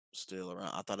was still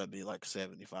around. I thought it'd be like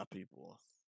 75 people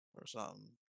or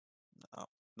something. I'm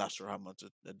not sure how much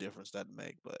a difference that'd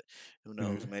make, but who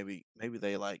knows? hmm, Maybe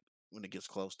they like when it gets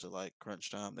close to like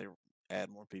crunch time, they add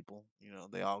more people. You know,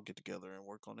 they all get together and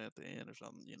work on it at the end or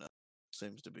something. You know,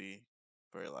 seems to be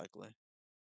very likely.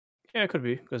 yeah, it could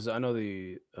be because I know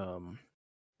the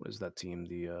what is that team?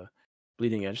 The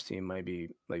Bleeding Edge team might be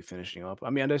like finishing up. I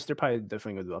mean, I guess they're probably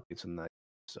definitely gonna do updates on that,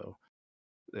 so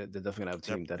they're definitely gonna have a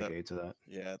They're, team they're dedicated to that.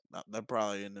 yeah, they're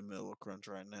probably in the middle of crunch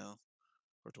right now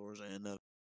or towards the end of.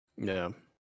 Yeah,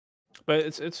 but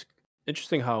it's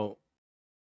interesting how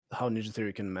Ninja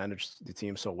Theory can manage the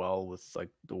team so well with like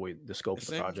the way the scope It of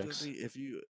the seems to projects. be if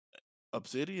you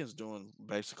Obsidian's doing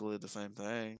basically the same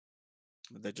thing.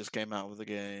 They just came out with a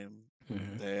game.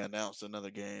 Hmm. They announced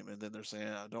another game, and then they're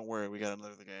saying, "Don't worry, we got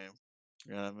another game."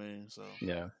 You know what I mean? So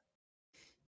Yeah.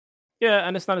 Yeah,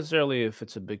 and it's not necessarily if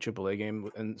it's a big AAA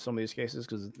game in some of these cases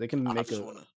because they can I make just a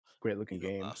want to, great looking I'm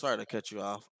game. sorry to cut you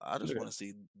off. I just Okay. want to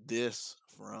see this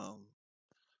from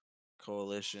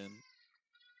Coalition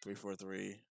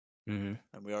 343, Hmm.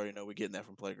 and we already know we're getting that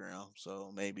from Playground.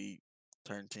 So maybe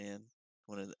turn 10.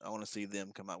 I want to see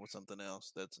them come out with something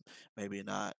else that's maybe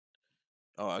not.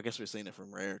 Oh, I guess we've seen it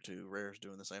from Rare too. Rare's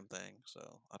doing the same thing,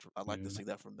 so I'd like to Hmm. see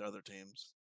that from the other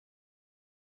teams.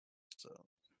 So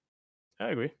I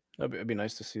agree. It'd be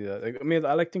nice to see that. Like, I mean,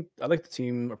 I like the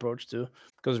team approach too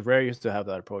because Rare used to have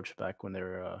that approach back when they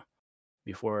were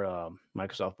before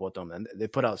Microsoft bought them, and they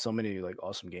put out so many like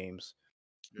awesome games.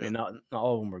 I yeah, mean, not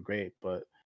all of them were great, but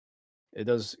it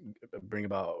does bring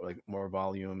about like more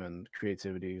volume and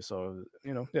creativity. So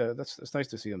yeah, that's it's nice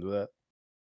to see them do that.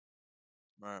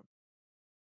 right.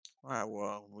 All right.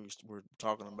 Well, we're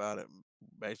talking about it.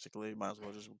 Basically, might as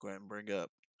well just go ahead and bring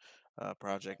up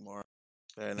Project Mars.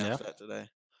 They Yeah, announced that today.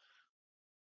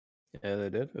 yeah, they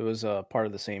did. It was part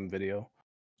of the same video.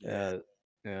 Yeah. Uh,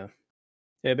 yeah,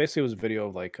 yeah. Basically, it was a video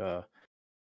of like a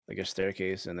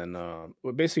staircase, and then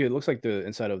well, basically it looks like the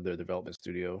inside of the development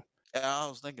studio. Yeah, I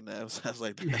was thinking that. I was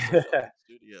like, that's a Yeah, fucking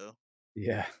studio.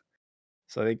 yeah.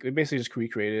 So they basically just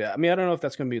recreated it. I mean, I don't know if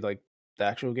that's gonna be like the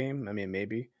actual game. I mean,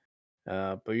 maybe.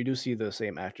 But you do see the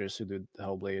same actress who did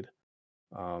Hellblade,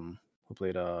 who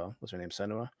played what's her name,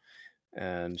 Senua,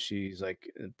 and she's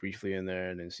like briefly in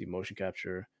there, and then see motion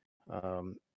capture.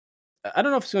 Um, I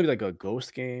don't know if it's gonna be like a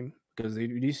ghost game because they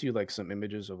you do see like some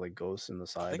images of like ghosts in the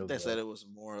I side think of they the. said it was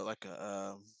more like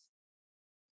a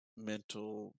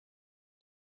mental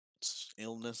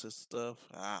illness and stuff.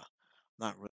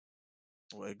 Not really.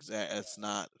 Well, exact. It's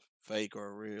not fake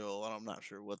or real. I'm not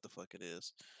sure what the fuck it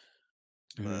is,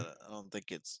 Mhm. but I don't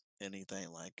think it's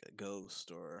anything like a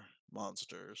ghost or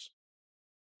monsters.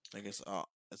 I think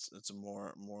it's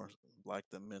more like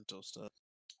the mental stuff,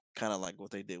 kind of like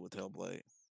what they did with Hellblade,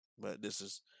 but this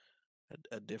is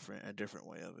a different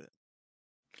way of it.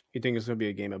 You think it's gonna be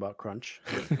a game about crunch?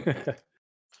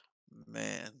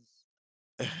 Man,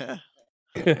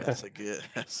 that's a good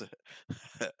that's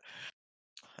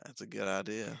a good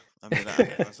idea. I mean,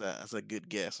 that's a good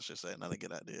guess. I should say, not a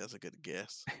good idea. That's a good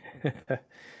guess.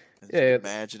 And just Yeah,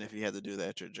 imagine if you had to do that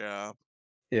at your job.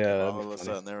 yeah, If that'd be all of a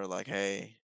funny. sudden they were like,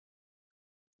 "Hey,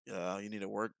 you need to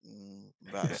work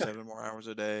about 7 more hours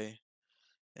a day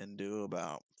and do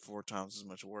about 4 times as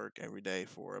much work every day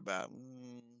for about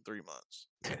 3 months."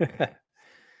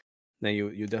 Then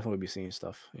you definitely be seeing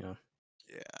stuff.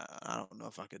 Yeah, I don't know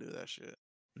if I could do that shit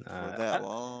for Nah, that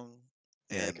long.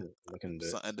 Yeah, and they can do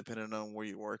it. and depending on where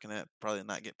you're working at, probably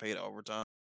not get paid overtime,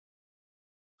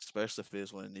 especially if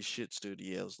it's one of these shit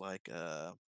studios like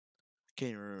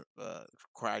can't even remember,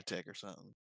 Crytek or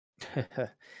something.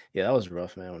 Yeah, that was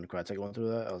rough, man. When Crytek went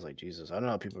through that, I was like, Jesus, I don't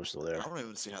know how people are still I there. don't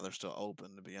even see how they're still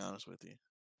open, to be honest with you.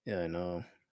 Yeah, I know.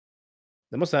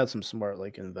 They must have had some smart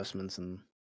like investments and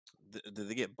Did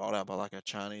they get bought out by like a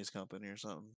Chinese company or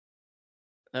something?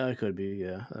 it could be,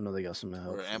 yeah. I know they got some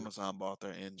help Or from Amazon bought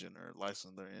their engine or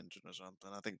licensed their engine or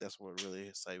something. I think that's what really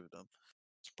saved them.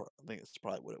 I think it's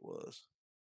probably what it was.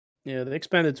 yeah, they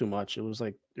expanded too much. It was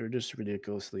like they were just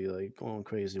ridiculously like going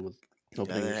crazy with Yeah,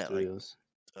 opening they new had like studios.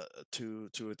 two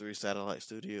or three satellite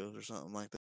studios or something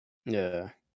like that. Yeah.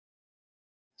 That's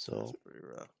So pretty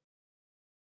rough.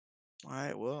 All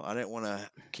right, well, I didn't want to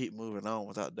keep moving on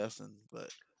without Dustin, but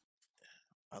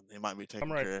he might be taking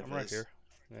care of I'm right his. here.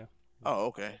 Yeah. Oh,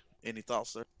 okay. Any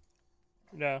thoughts there?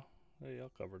 No, yeah,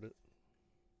 y'all covered it.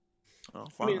 Oh,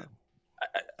 I mean, fine.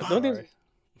 the only Sorry.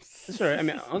 thing sorry, I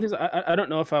mean, only thing I don't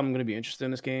know if I'm gonna be interested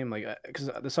in this game, like, because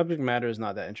the subject matter is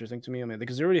not that interesting to me. I mean,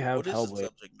 because they already have What is the Hellblade.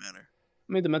 subject matter?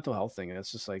 I mean, the mental health thing.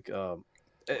 It's just like, Well,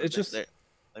 it's just. they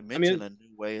I mention mean, a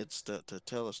new way it's to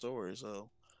tell a story, so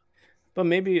but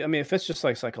maybe I mean, if it's just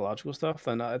like psychological stuff,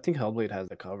 then I think Hellblade has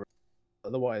the cover.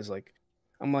 Otherwise, like,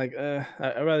 I'm like,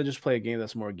 I'd rather just play a game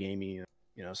that's more gamey,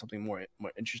 something more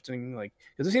interesting. Like,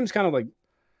 because it seems kind of like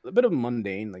a bit of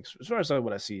mundane, like as far as like,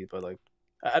 what I see. But like,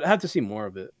 I'd have to see more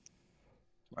of it.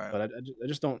 right. But I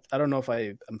just don't. I don't know if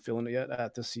I'm feeling it yet. I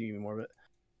have to see more of it.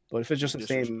 But if it's You just the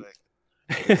same,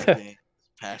 disrespect this game, this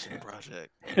passion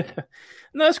project.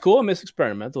 no, that's cool. I mean, it's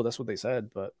experimental. That's what they said.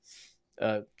 But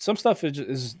some stuff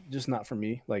is just not for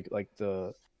me. Like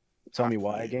the Tell I Me feel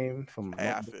Why you. game from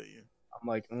Hey, I feel you. I'm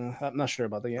like, I'm not sure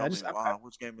about the game. Tell me why.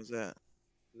 Which game is that?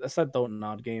 That's that Don't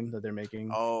Nod game that they're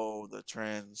making. Oh, the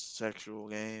transsexual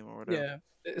game or whatever. Yeah,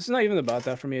 it's not even about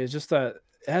that for me. It's just that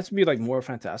it has to be like more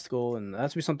fantastical and it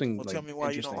has to be something Well, tell like me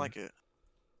why you don't interesting. like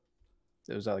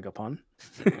it. Was that like a pun?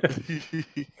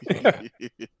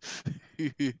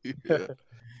 Yeah.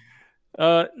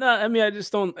 No, I mean, I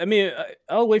just don't. I mean,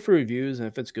 I'll wait for reviews, and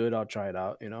if it's good, I'll try it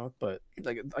out. But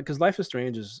like, because Life is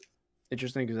Strange is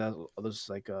interesting because it has all those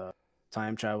like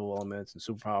time travel elements and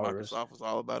superpowers. Microsoft was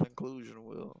all about inclusion,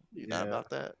 Will. You're not Yeah. about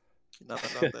that. You're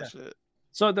not about that shit.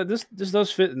 So that this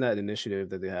does fit in that initiative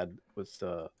that they had with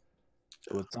Tell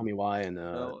Me Why and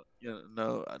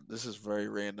No. This is very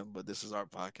random, but this is our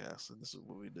podcast, and this is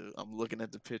what we do. I'm looking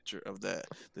at the picture of the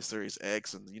Series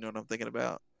X, and you know what I'm thinking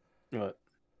about? what?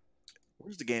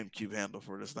 Where's the GameCube handle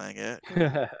for this thing at?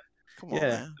 Yeah, Come on,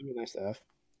 that'd man. be nice to have.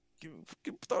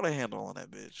 Throw the handle on that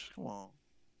bitch. Come on.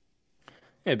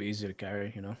 Yeah, it'd be easy to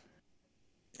carry.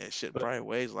 Yeah, shit But probably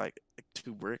weighs like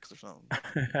 2 bricks or something.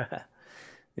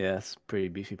 yeah, it's pretty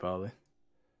beefy probably.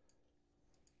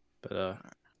 But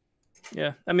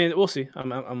yeah, I mean, we'll see.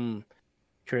 I'm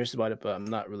curious about it, but I'm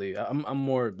not really. I'm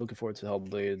more looking forward to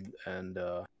Hellblade and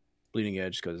Bleeding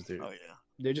Edge because Oh yeah,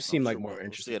 they just I'm seem like sure more we'll see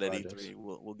interesting it at projects. E3.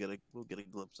 We'll get a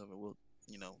glimpse of it. We'll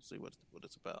see what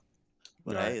it's about.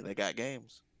 But Right. hey, they got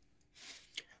games.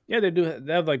 Yeah, they do.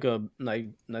 They have like a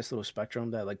nice little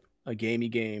spectrum. That like a gamey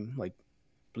game, like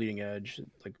Bleeding Edge,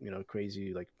 like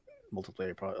crazy like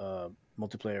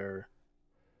multiplayer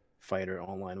fighter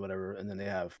online, whatever. And then they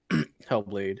have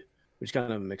Hellblade, which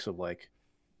kind of a mix of like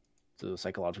the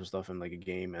psychological stuff in like a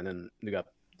game, and then they got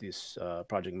this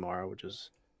Project Mara, which is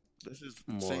This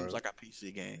seems more. like a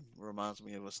PC game. Reminds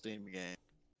me of a Steam game.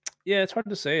 Yeah, it's hard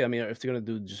to say. I mean, if they're gonna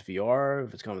do just VR,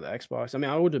 if it's coming to Xbox. I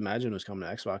mean, I would imagine it's coming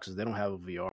to Xbox because they don't have a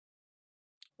VR.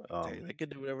 They can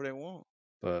do whatever they want.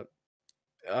 But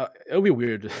it'll be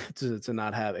weird to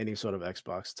not have any sort of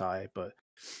Xbox tie. But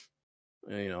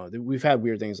we've had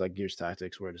weird things like Gears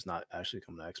Tactics where it's not actually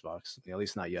coming to Xbox. At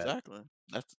least not yet. Exactly.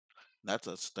 That's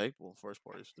a staple first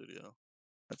party studio.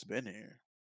 That's been here.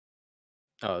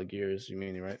 Oh, Gears, you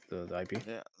mean right? The IP.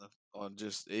 Yeah, on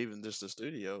just even just the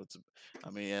studio. I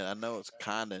mean, I know it's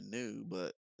kind of new,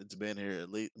 but it's been here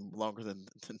at least longer than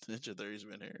Ninja Theory's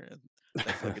been here, and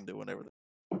they fucking do whatever.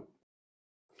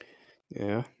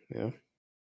 Yeah, yeah,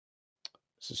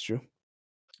 this is true.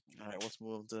 All right, let's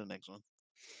move on to the next one.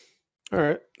 All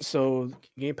right, so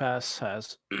Game Pass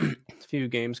has a few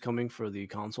games coming for the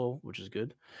console, which is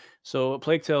good. So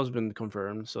Plague Tale has been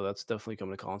confirmed, so that's definitely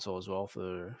coming to console as well for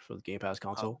the Game Pass Oh,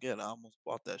 console. good. I almost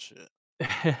bought that shit.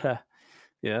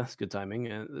 Yeah, it's good timing,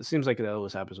 and it seems like that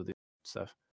always happens with this stuff.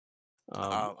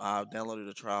 I downloaded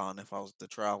the trial, and if the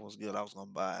trial was good, I was gonna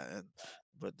buy it.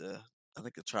 But I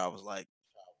think the trial was like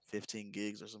 15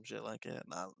 gigs or some shit like that,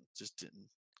 and I just didn't.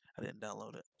 I didn't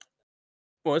download it.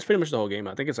 Well, it's pretty much the whole game.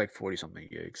 I think it's like 40 something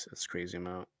gigs. That's a crazy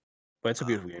amount, but it's a Uh,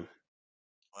 beautiful game.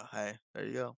 Well, hey, there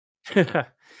you go.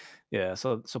 Yeah,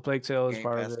 so Plague Tale is Game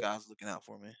part of Pass it. guys looking out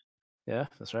for me. Yeah,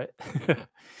 that's right.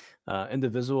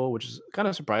 Indivisible, which is kind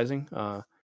of surprising. Kind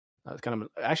of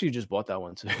I actually just bought that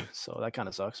one too, so that kind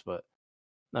of sucks, but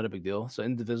not a big deal. So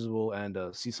Indivisible and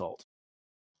Sea Salt.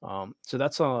 So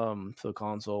that's for the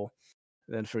console.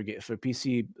 Then for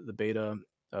PC, the beta,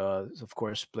 is of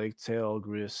course Plague Tale,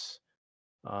 Gris.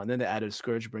 And then they added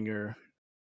Scourgebringer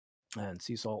and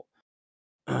Sea Salt.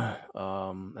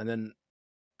 And then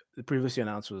the previously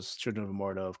announced was Children of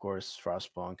Morta, of course,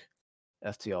 Frostpunk,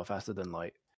 FTL, Faster Than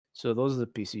Light. So those are the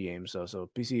PC games. So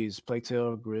PC is Plague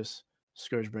Tale, Gris,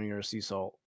 Scourgebringer, Sea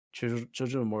Salt,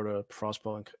 Children of Morta,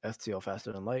 Frostpunk, FTL,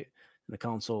 Faster Than Light. And the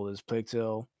console is Plague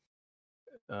Tale,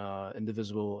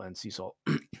 Indivisible, and Sea Salt.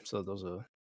 So those are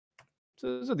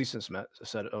so it's a decent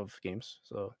set of games.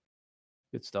 So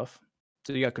good stuff.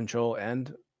 So you got Control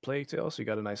and Plague Tale, so you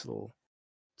got a nice little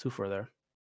twofer there.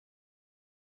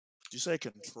 Did you say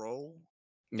Control?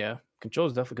 Yeah, Control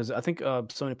is definitely because I think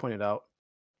somebody pointed out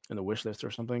in the wish list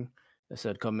or something. It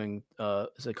said coming to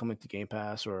Game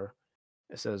Pass, or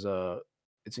it says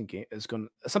it's in game. It's going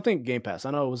something Game Pass.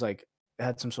 I know it was like it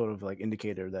had some sort of like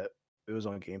indicator that it was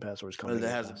on Game Pass or it's coming But to that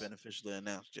Game hasn't Pass. been officially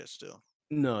announced yet. Still,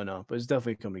 No, but it's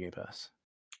definitely coming to Game Pass.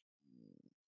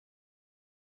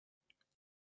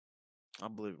 I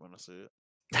believe it when I see it.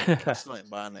 I still ain't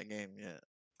buying that game yet.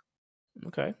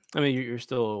 Okay, I mean you're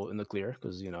still in the clear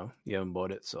because you haven't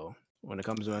bought it, so when it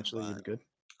comes I ain't eventually, you'll buying. be good.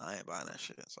 I ain't buying that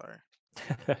shit. Sorry.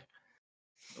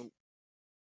 Nope.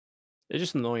 It's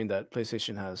just annoying that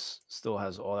PlayStation still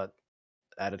has all that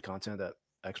added content that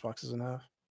Xbox doesn't have.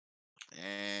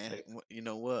 And Like, you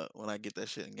know what? When I get that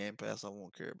shit in Game Pass, I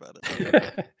won't care about it. Just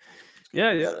gonna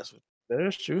yeah, be yeah, honest with that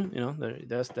is true.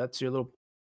 That's your little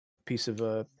piece of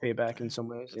you. payback in Okay. some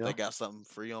ways. If they got something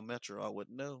free on Metro, I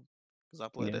wouldn't know because I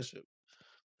played Yeah. that shit.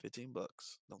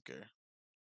 $15. Don't care.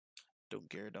 Don't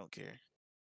care. Don't care.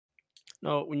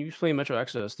 No, when you was playing Metro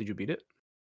Exodus, did you beat it?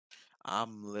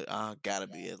 I gotta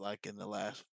be it like in the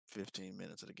last 15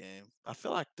 minutes of the game. I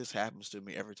feel like this happens to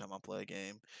me every time I play a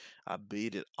game. I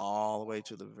beat it all the way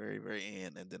to the very, very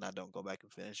end, and then I don't go back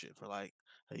and finish it for like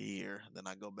a year. Then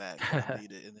I go back and I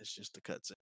beat it, and it's just the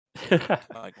cutscene.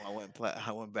 Like when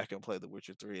I went back and played The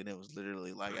Witcher 3, and it was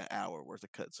literally like an hour worth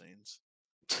of cutscenes.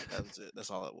 That was it. That's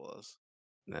all it was.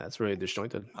 Nah, that's really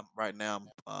disjointed. Right now,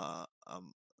 oh,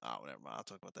 never mind. I'll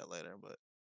talk about that later. But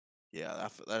yeah,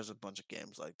 there's a bunch of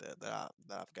games like that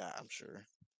I've got. I'm sure.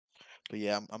 But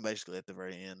yeah, I'm basically at the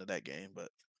very end of that game. But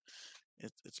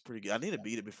it's pretty good. I need to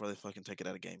beat it before they fucking take it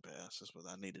out of Game Pass. That's what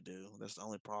I need to do. That's the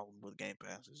only problem with Game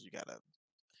Pass is you gotta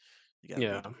beat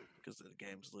Yeah, it because the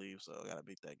games leave. So I gotta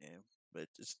beat that game. But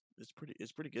it's pretty good.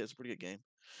 It's a pretty good game.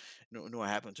 You know what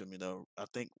happened to me though? I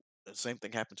think the same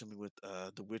thing happened to me with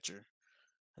The Witcher,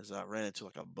 as I ran into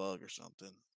like a bug or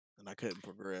something, and I couldn't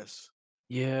progress.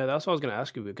 yeah, that's what I was gonna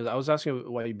ask you because I was asking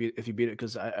why if you beat it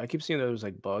because I keep seeing there's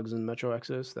like bugs in Metro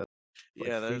Exodus that like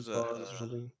Yeah, freeze bugs or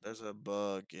something. there's a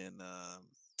bug in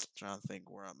trying to think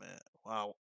where I'm at.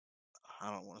 Wow,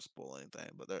 I don't want to spoil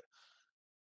anything, but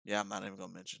yeah, I'm not even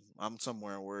gonna mention. I'm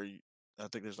somewhere where I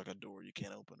think there's like a door you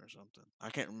can't open or something. I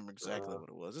can't remember exactly Uh, what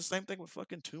it was. It's the same thing with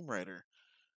fucking Tomb Raider.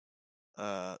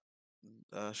 Uh,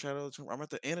 Shadow of the Tomb. I'm at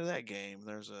the end of that game.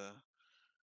 There's a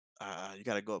you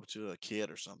got to go up to a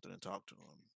kid or something and talk to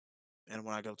him. And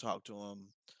when I go talk to him,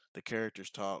 the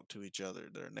characters talk to each other.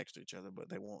 They're next to each other, but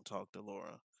they won't talk to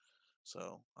Laura.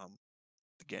 So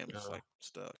the game's uh, like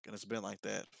stuck, and it's been like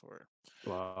that for at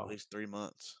wow. least 3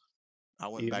 months. I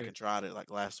went back Even and tried it like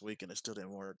last week, and it still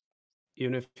didn't work.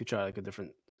 even if you try like a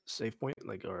different save point,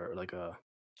 like or like a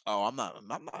Oh, I'm not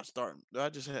starting. I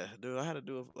had to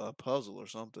do a puzzle or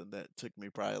something that took me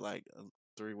probably like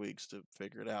 3 weeks to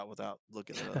figure it out without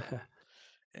looking it up,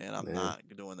 and I'm man. not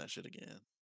doing that shit again.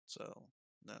 So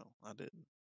no, I didn't.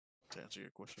 To answer your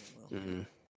question, well,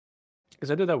 Because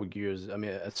I did that with Gears. I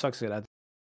mean, it sucks that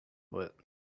but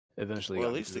eventually well,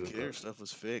 at got least the into it. gear stuff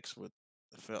was fixed with.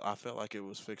 I felt like it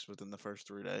was fixed within the first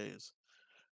 3 days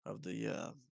of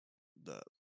the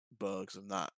bugs of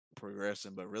not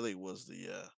progressing, but really was the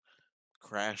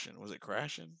crashing. Was it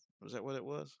crashing? Was that what it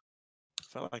was?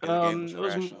 Felt like the game was It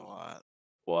was crashing a lot.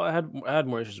 well, I had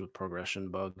more issues with progression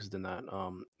bugs than that. I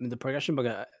mean, the progression bug,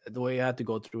 the way I had to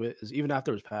go through it is even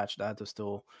after it was patched, I had to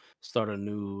still start a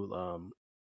new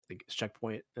like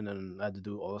checkpoint, and then I had to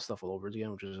do all the stuff all over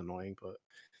again, which is annoying. But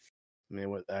I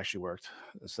mean, it actually worked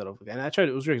instead of, and I tried.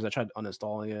 It was weird because I tried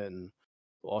uninstalling it and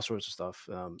all sorts of stuff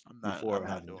I'm not. before I'm not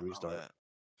having to doing all restart. that.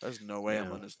 There's no way I'm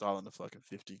Yeah. uninstalling the fucking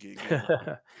 50 gig game.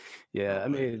 Yeah, No I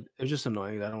way. mean, it was just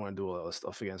annoying. I don't want to do all that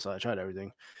stuff again, so I tried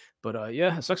everything. But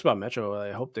yeah, it sucks about Metro.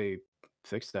 I hope they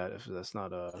fix that if that's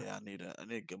not Yeah,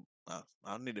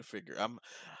 I need to figure.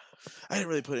 I didn't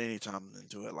really put any time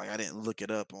into it. Like I didn't look it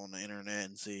up on the internet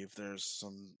and see if there's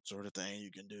some sort of thing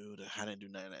you can do. I didn't do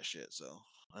none of that shit. So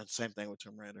same thing with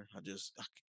Tomb Raider. I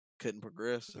couldn't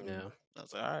progress, and Yeah. I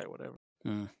was like, all right, whatever.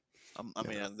 Mm. I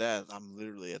mean, Yeah. at that I'm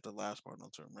literally at the last part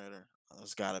on Tomb Raider.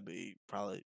 It's got to be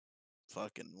probably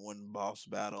fucking one boss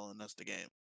battle, and that's the game.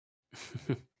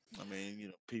 I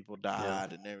mean, people Yeah.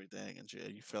 died and everything, and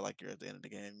shit. You feel like you're at the end of the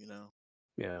game,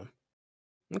 Yeah.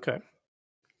 Okay.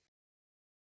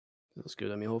 That's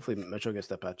good. I mean, hopefully Metro gets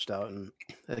that patched out, and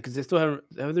because they still have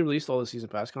they released all the season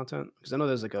pass content? Because I know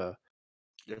there's like a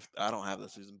If I don't have the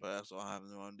season pass, so I have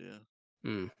no idea.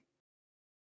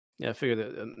 Yeah, I figured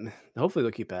that. Hopefully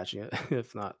they'll keep patching it.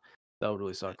 If not, that would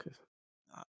really suck.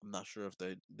 I'm not sure if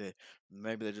they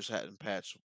maybe they just hadn't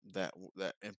patched that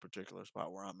in particular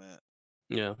spot where I'm at.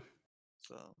 Yeah.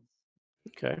 So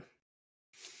Okay.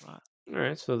 right. All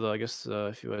right. So I guess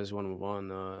if you guys want to move on,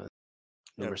 Yeah,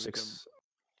 number we can 6.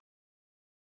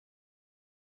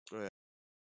 go ahead.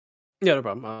 Yeah, no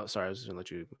problem. Sorry, I was just gonna let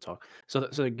you talk. So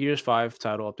the Gears 5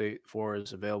 title update 4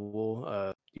 is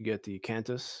available. You get the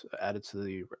Cantus added to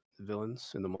the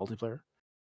villains in the multiplayer.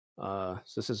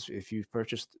 So this is if you've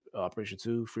purchased Operation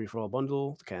 2 free for all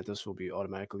bundle, the Cantus will be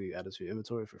automatically added to your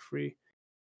inventory for free.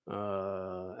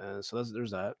 And so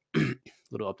there's that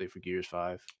little update for Gears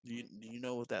 5. Do you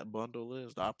know what that bundle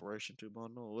is? The Operation 2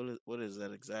 bundle? What is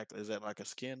that exactly? Is that like a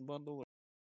skin bundle?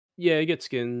 Yeah, you get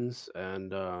skins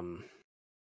and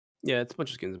yeah, it's a bunch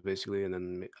of skins basically, and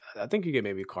then I think you get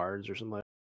maybe cards or something like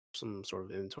some sort of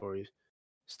inventory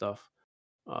stuff.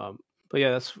 Um, but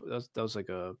yeah, that was like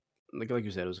a like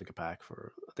you said, it was like a pack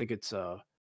for I think it's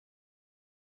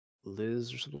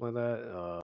Liz or something like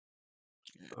that.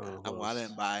 Who I else?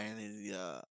 didn't buy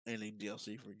any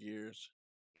DLC for Gears.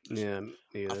 Just Yeah, me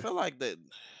I either. feel like that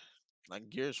like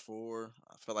Gears 4,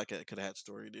 I feel like it could have had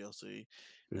story DLC.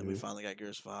 Then we Hmm. finally got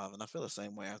Gears 5, and I feel the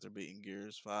same way after beating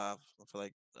Gears 5. I feel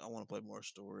like I want to play more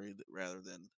story rather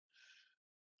than,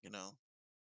 you know,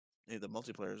 the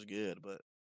multiplayer is good, but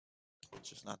it's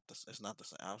just not it's not the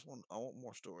same. I want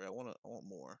more story. I want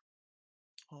more.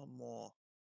 I want more.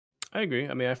 I agree.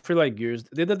 I mean, I feel like Gears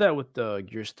they did that with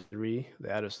Gears 3. They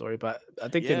added a story, but I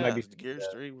think they might Yeah, be. Gears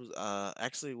 3 was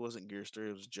actually it wasn't Gears 3,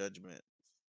 it was Judgment.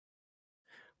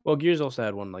 Well, Gears also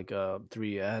had one like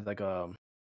 3. I had like a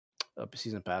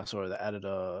season pass, or they added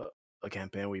a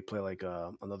campaign where you play like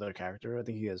another character. I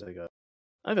think he has like a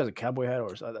I think he has a cowboy hat,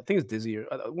 or I think it's Dizzy or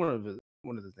one of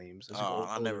his names. It's like an Oh,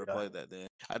 I older never guy. played that then.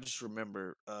 I just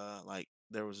remember like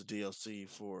there was a DLC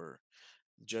for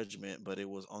Judgment, but it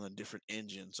was on a different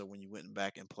engine. So when you went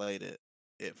back and played it,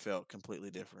 it felt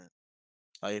completely different.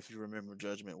 Like if you remember,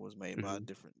 Judgment was made by a Hmm.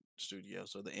 different studio,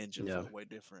 so the engine Yeah, felt way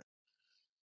different.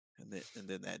 And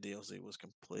then that DLC was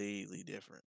completely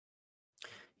different.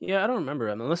 yeah. I don't remember.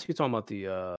 I mean, unless you're talking about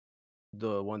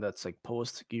the one that's like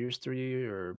post Gears 3 Yeah,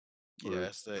 or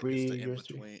it's the pre in Gears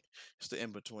 3. between. It's the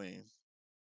in between.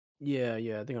 Yeah,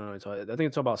 yeah. I think I know what you're talking. I think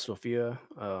it's about Sophia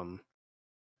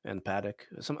and Paddock.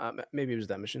 Maybe it was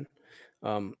that mission.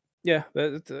 Yeah,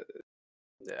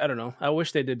 I don't know. I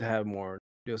wish they did have more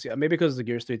DLC. Maybe because the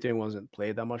Gears 3 thing wasn't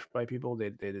played that much by people, they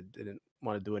didn't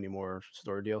want to do any more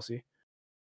story DLC.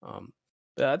 Um,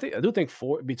 but I do think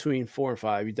between 4 and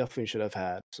 5, you definitely should have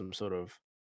had some sort of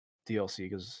DLC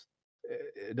because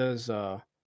it does.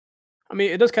 I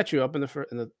mean, it does catch you up in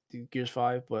the Gears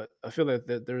 5, but I feel like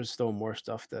there's still more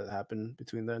stuff that happened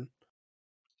between then.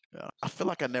 Yeah, I feel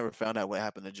like I never found out what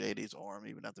happened to JD's arm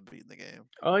even after beating the game.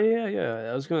 Oh yeah,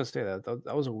 yeah. I was gonna say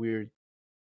that was a weird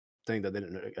thing that they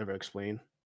didn't ever explain.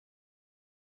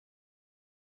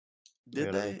 Did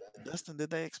Yeah, they, Dustin? Did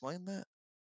they explain that?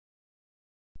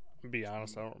 To be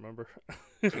honest, I don't remember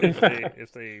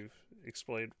if they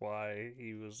explained why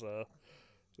it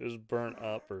was burnt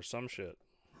up or some shit.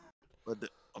 But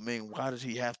I mean, why did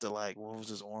he have to like? What was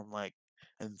his arm like?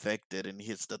 Infected, and he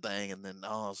hits the thing, and then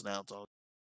so now it's all.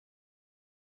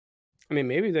 I mean,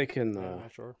 maybe they can. Yeah, I'm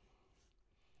not sure.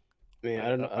 I mean, I I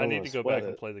don't need want to to go spoil back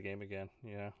and it. play the game again.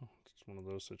 Yeah, it's one of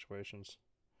those situations.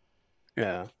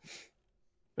 Yeah,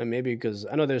 and maybe because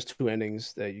I know there's two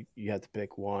endings that you have to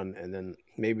pick one, and then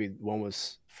maybe one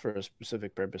was for a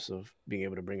specific purpose of being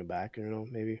able to bring him back.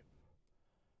 Maybe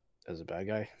as a bad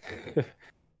guy.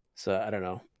 So I don't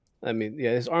know. I mean,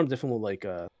 yeah, his arm definitely like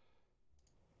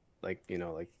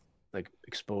like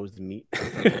exposed meat.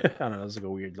 I don't know. It's like a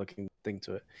weird looking thing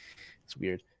to it. It's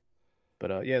weird.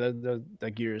 But yeah,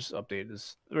 the Gears update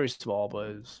is very small, but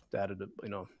it's added the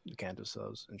Cantus, so that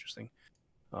was interesting.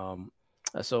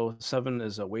 So 7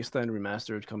 is a Wasteland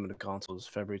Remastered coming to consoles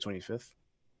February 25th,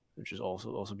 which is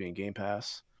also being Game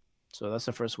Pass. So that's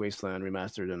the first Wasteland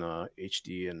remastered in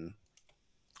HD, and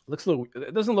looks a little.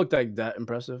 It doesn't look like that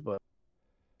impressive, but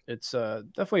it's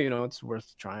definitely it's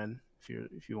worth trying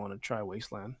if you want to try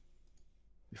Wasteland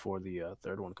before the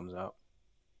third one comes out.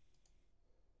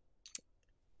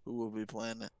 Who will be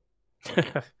playing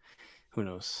it? Who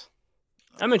knows?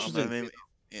 I'm interested.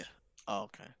 Yeah. Oh,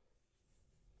 okay.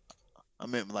 I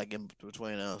meant like in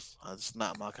between us. It's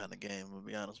not my kind of game. To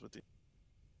be honest with you.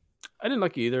 I didn't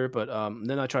like it either, but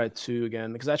then I tried 2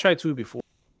 again because I tried 2 before.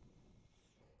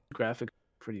 Graphic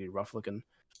pretty rough looking,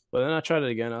 but then I tried it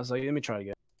again. I was like, let me try it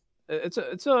again. It's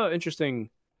a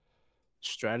interesting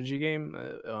strategy game,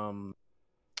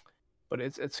 but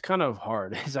it's kind of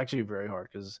hard. It's actually very hard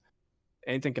because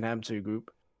anything can happen to your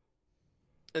group,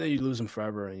 and then you lose them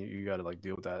forever, and you got to like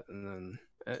deal with that. And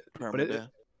then,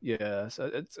 yeah,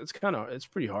 so it's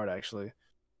pretty hard actually.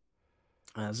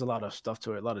 There's a lot of stuff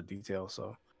to it, a lot of detail.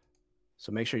 So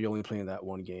make sure you're only playing that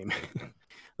one game.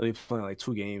 Only playing like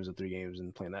 2 games or 3 games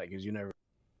and playing that because you never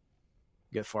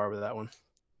get far with that one.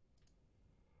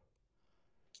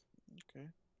 Okay.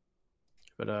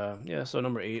 But yeah, so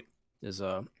number 8 is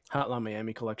Hotline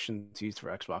Miami collection teased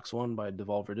for Xbox One by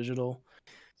Devolver Digital.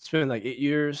 It's been like 8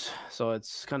 years, so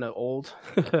it's kind of old.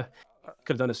 Could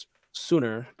have done this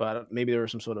sooner, but maybe there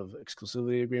was some sort of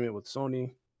exclusivity agreement with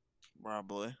Sony.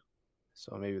 Probably.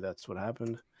 So maybe that's what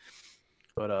happened.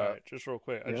 But all right, just real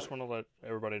quick, yeah. I just want to let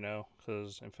everybody know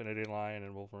because Infinity Lion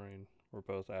and Wolverine were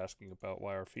both asking about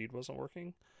why our feed wasn't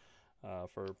working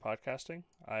for podcasting.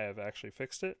 I have actually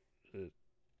fixed it.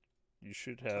 You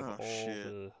should have all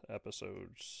the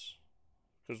episodes.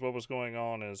 Because what was going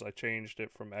on is I changed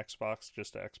it from Xbox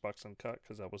just to Xbox Uncut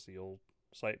because that was the old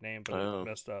site name, but it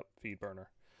messed up FeedBurner.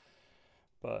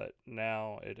 But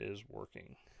now it is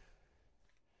working.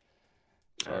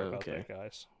 Sorry about that,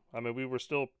 guys. I mean, we were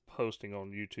still posting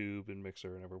on YouTube and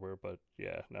Mixer and everywhere, but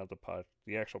yeah, now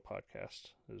the actual podcast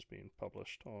is being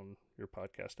published on your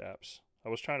podcast apps. I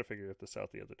was trying to figure this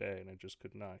out the other day, and I just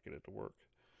could not get it to work.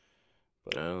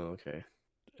 But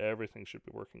everything should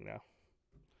be working now.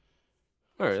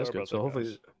 All right, that's good. So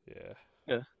hopefully,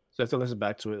 yeah. So if to listen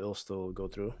back to it, it'll still go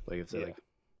through. Like if they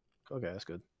okay, that's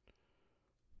good.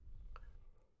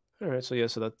 All right, so yeah,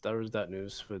 so that was that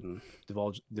news with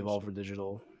Devolver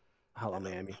Digital, Hotline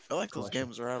Miami. I feel like those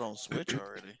games are out on Switch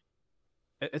already.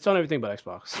 It's on everything but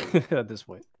Xbox at this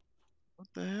point. What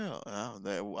the hell?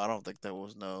 I don't think there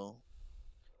was no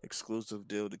exclusive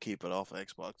deal to keep it off of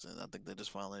Xbox, and I think they're just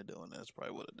finally doing that. That's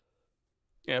probably what it is.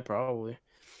 Yeah, probably.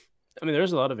 I mean,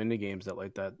 there's a lot of indie games that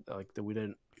we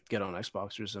didn't get on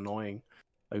Xbox. It's annoying.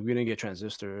 Like we didn't get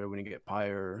Transistor, we didn't get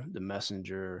Pyre, The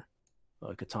Messenger,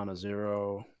 Katana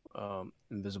Zero,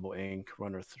 Invisible Ink,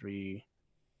 Runner 3,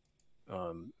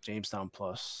 Jamestown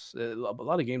Plus. A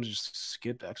lot of games just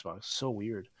skipped Xbox. It's so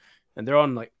weird, and they're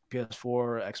on like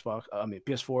PS4, Xbox. I mean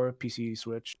PS4, PC,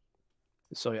 Switch.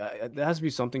 So yeah, there has to be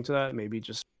something to that. Maybe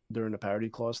just during the parity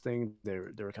clause thing, they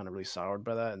were kind of really soured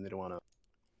by that, and they don't want to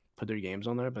put their games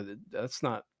on there. But that's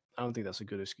not. I don't think that's a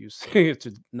good excuse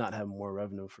to not have more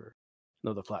revenue for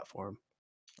another platform.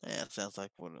 Yeah, it sounds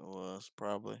like what it was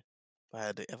probably.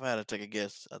 If I had to take a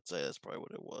guess, I'd say that's probably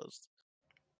what it was.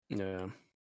 Yeah.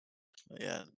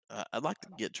 Yeah, I'd like to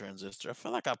get Transistor. I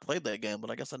feel like I played that game, but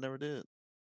I guess I never did.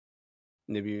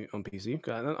 Maybe on PC.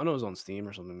 I know it was on Steam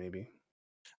or something. Maybe.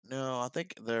 No, I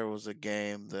think there was a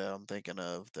game that I'm thinking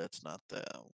of that's not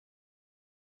that.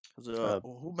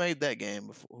 Who made that game?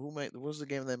 What was the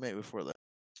game they made before that?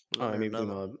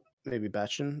 Maybe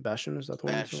Bastion. Bastion, is that the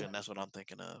one? Bastion, that's what I'm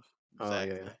thinking of.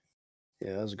 Exactly. Oh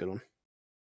yeah, that was a good one.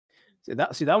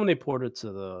 See that one they ported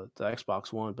to the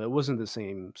Xbox One, but it wasn't the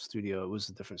same studio. It was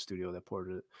a different studio that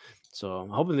ported it. So I'm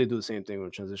hoping they do the same thing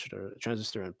with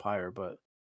Transistor and Pyre, but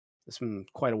it's been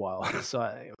quite a while, so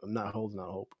I'm not holding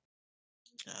out hope.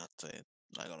 I'd say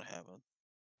not gonna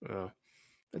happen.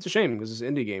 It's a shame because it's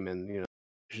an indie game, and you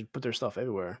should put their stuff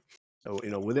everywhere. So,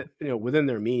 within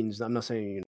their means. I'm not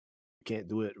saying you can't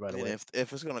do it right away.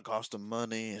 If it's gonna cost them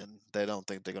money and they don't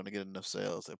think they're gonna get enough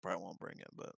sales, they probably won't bring it.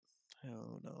 But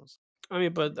who knows? I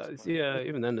mean, but yeah,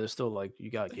 even then, there's still like you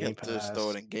got Game Pass. Just throw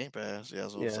it in Game Pass. Yeah, I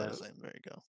was gonna say. There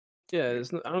you go. Yeah,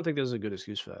 I don't think there's a good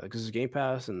excuse for that because it's Game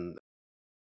Pass, and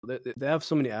they have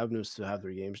so many avenues to have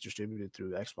their games distributed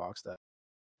through Xbox that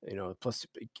plus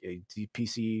a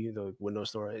PC, the Windows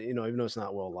Store. Even though it's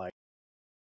not well liked,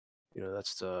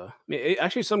 that's I mean,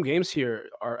 actually some games here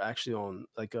are actually on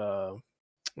like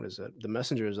what is it? The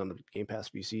Messenger is on the Game Pass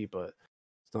PC, but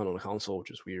it's not on the console,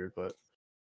 which is weird. But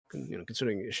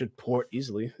considering it should port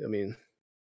easily, I mean,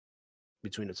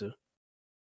 between the two.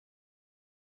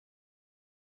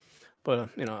 But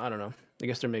I don't know. I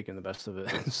guess they're making the best of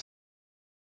it.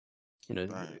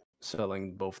 Right.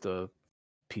 selling both the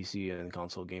PC and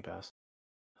console Game Pass.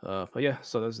 But yeah,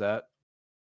 so there's that.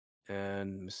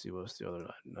 And let me see what's the other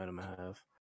item I have.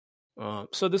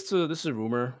 So this is a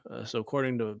rumor. So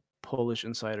according to Polish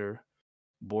insider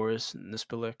Boris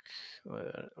Nispilek,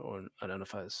 or I don't know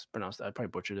if I pronounced that. I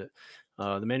probably butchered it.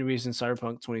 The main reason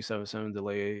Cyberpunk 2077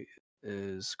 delay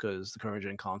is because the current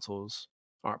gen consoles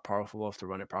aren't powerful enough to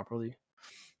run it properly.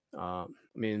 I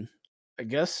mean, I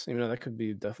guess that could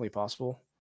be definitely possible,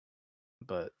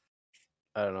 but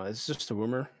I don't know. It's just a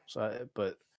rumor.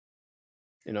 But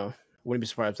wouldn't be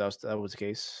surprised if that was the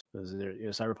case because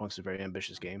Cyberpunk's a very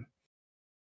ambitious game.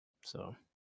 So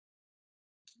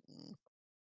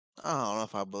I don't know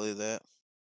if I believe that.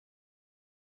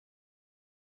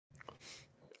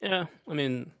 yeah, I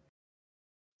mean,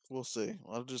 we'll see.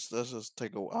 I'll just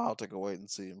take a wait and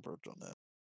see approach on that.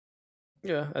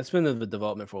 Yeah, it's been in the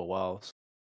development for a while. So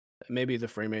maybe the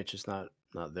frame rate's just not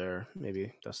there.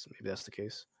 Maybe that's the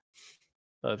case.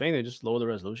 But if anything, just lower the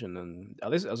resolution, and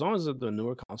at least as long as the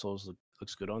newer consoles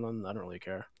looks good on them, I don't really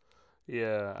care.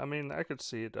 Yeah, I mean, I could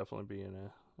see it definitely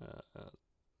being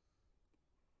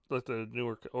like the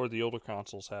newer or the older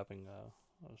consoles having a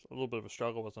little bit of a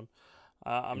struggle with them.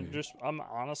 I'm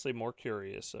honestly more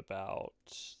curious about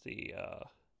the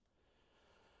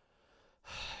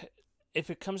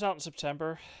if it comes out in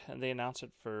September and they announce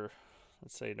it for,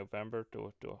 let's say, November.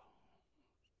 Do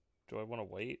I want to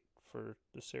wait for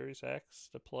the Series X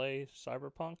to play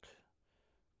Cyberpunk?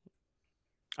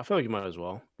 I feel like you might as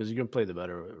well because you can play the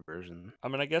better version. I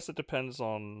mean, I guess it depends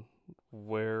on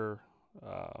where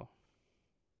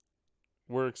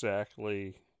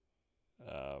exactly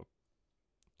how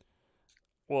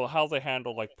they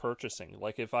handle like purchasing.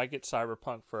 Like if I get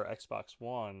Cyberpunk for Xbox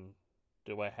One,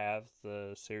 do I have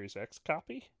the Series X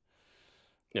copy?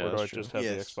 Yeah, or do I true. just have the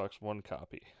Xbox One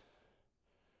copy?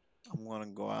 I'm gonna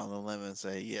go out on the limb and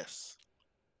say yes.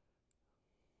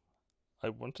 I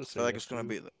want to say I feel like yes it's gonna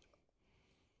be.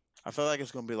 I feel like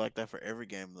it's gonna be like that for every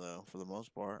game though, for the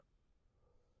most part.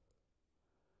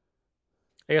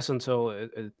 I guess until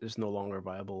it is no longer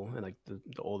viable and like the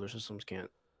older systems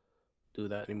can't do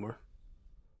that anymore.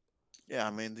 Yeah, I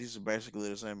mean these are basically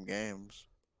the same games.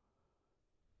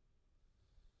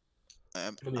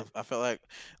 I felt like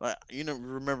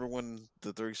remember when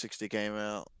the 360 came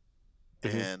out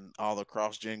and all the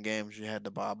cross-gen games you had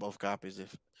to buy both copies.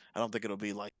 If I don't think it'll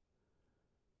be like,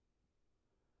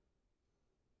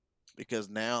 because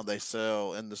now they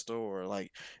sell in the store.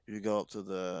 Like if you go up to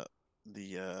the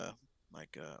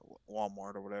like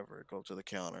Walmart or whatever, go to the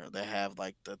counter, they have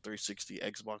like the 360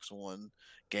 Xbox One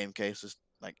game cases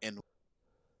like in.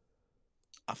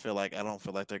 I don't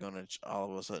feel like they're gonna all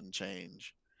of a sudden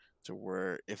change to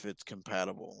where if it's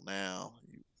compatible now,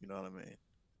 you know what I mean?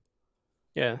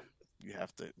 Yeah, you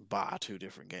have to buy two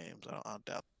different games. I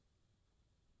doubt.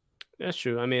 that's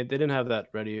true. I mean, they didn't have that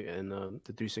ready in the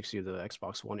 360 or the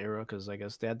Xbox One era because I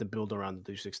guess they had to build around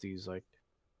the 360s. Like,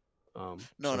 No,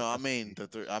 I mean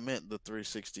I meant the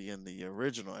 360 in the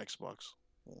original Xbox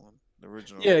One, the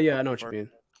original. Yeah, I know what you mean.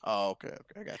 Oh, okay,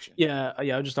 I got you. Yeah,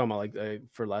 I was just talking about like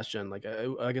for last gen. Like,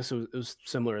 I guess it was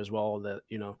similar as well. That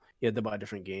you had to buy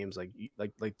different games. Like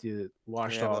the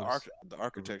Watch Yeah, Dogs. the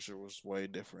architecture was way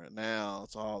different. Now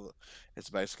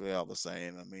it's basically all the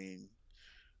same. I mean,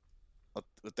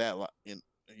 with that,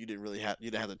 you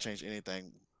didn't have to change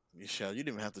anything. You didn't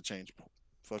even have to change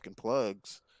fucking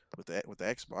plugs with the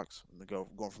Xbox and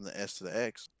going from the S to the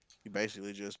X. You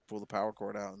basically just pull the power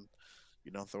cord out and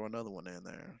throw another one in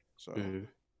there. So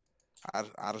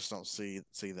I just don't see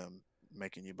them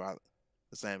making you buy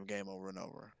the same game over and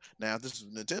over. Now if this is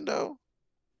Nintendo,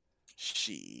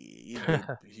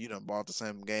 you done bought the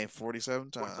same game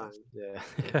 47 times. Yeah,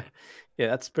 yeah,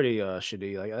 that's pretty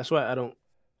shitty. Like that's why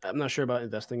I'm not sure about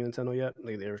investing in Nintendo yet.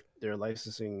 Like their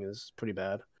licensing is pretty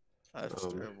bad. That's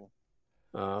terrible.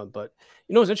 But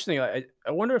what's interesting? I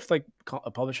wonder if like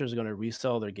publishers are going to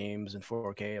resell their games in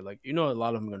 4K. Like a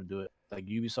lot of them are going to do it. Like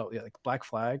Ubisoft, yeah, like Black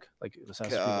Flag, like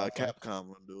Assassin's Creed Black Flag. Capcom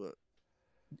will do it.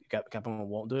 Capcom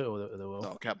won't do it, or they will.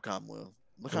 No, Capcom will.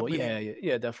 Look how many.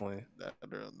 Yeah, definitely.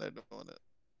 They're doing it.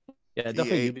 Yeah,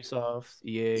 definitely Ubisoft,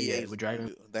 EA with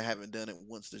Dragon. They haven't done it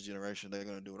once this generation. They're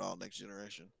going to do it all next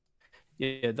generation.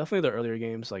 Yeah, definitely the earlier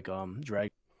games like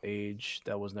Dragon Age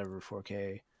that was never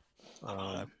 4K.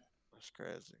 That's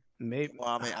crazy. Maybe. Well,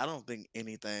 I mean, I don't think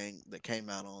anything that came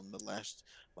out on the last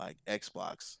like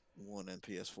Xbox One and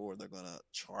PS4 they're gonna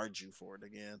charge you for it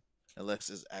again, unless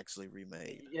it's actually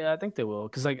remade. Yeah, I think they will,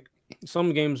 because like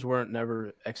some games weren't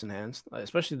never X enhanced,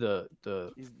 especially the.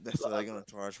 So they're gonna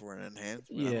charge for an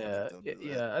enhancement.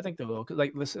 Yeah, I think they will. Cause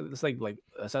like it's like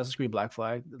Assassin's Creed Black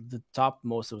Flag. The top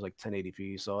most was like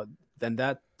 1080p, so then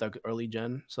that like early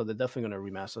gen, so they're definitely gonna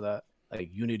remaster that. Like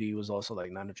Unity was also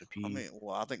like 900p. I mean,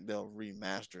 well, I think they'll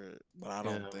remaster it, but I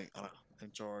don't think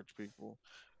charge people.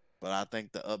 But I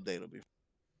think the update will be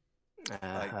like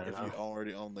I don't if know. you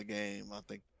already own the game, I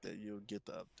think that you'll get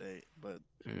the update, but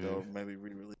they'll maybe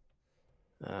re-release.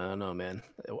 I don't know, man.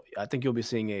 I think you'll be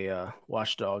seeing a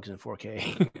Watch Dogs in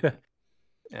 4K.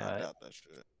 I doubt that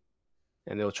shit.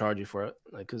 And they'll charge you for it,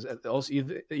 like because also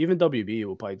even WB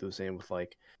will probably do the same with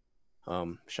like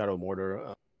Shadow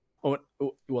Mortar. Well,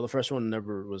 the first one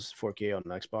never was 4K on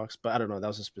Xbox, but I don't know. That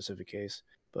was a specific case.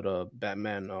 But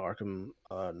Batman Arkham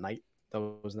Knight, that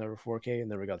was never 4K and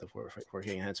never got the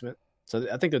 4K enhancement. So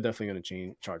I think they're definitely going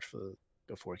to charge for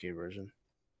the 4K version.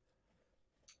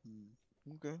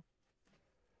 Okay.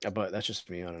 But that's just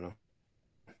me. I don't know.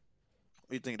 What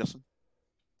do you think, Dustin?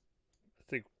 I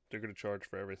think they're going to charge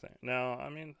for everything. Now, I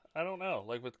mean, I don't know.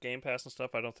 Like with Game Pass and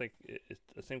stuff, I don't think.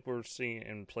 I think we're seeing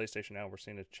in PlayStation now, we're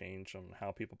seeing a change on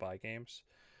how people buy games.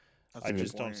 I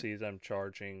just don't see them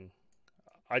charging.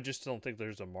 I just don't think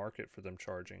there's a market for them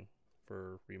charging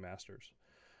for remasters.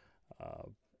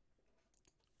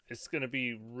 It's going to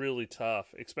be really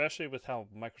tough, especially with how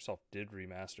Microsoft did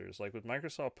remasters. Like with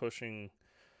Microsoft pushing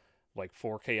like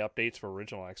 4K updates for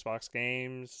original Xbox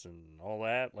games and all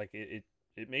that, like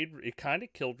it kind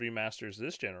of killed remasters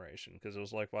this generation because it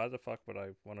was like, why the fuck would I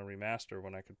want to remaster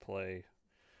when I could play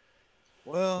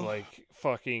like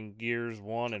fucking Gears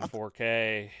 1 in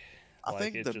 4K? I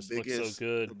think it just looks so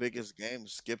good. The biggest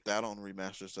games skipped out on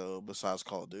remasters though, besides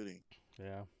Call of Duty.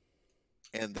 Yeah.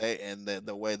 And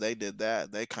the way they did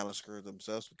that, they kind of screwed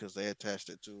themselves because they attached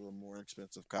it to a more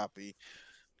expensive copy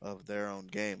of their own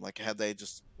game. Like had they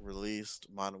just released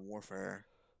Modern Warfare,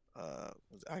 I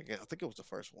think it was the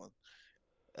first one.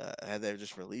 Had they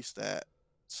just released that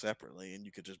separately and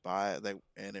you could just buy it,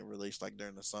 and it released like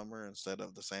during the summer instead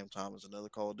of the same time as another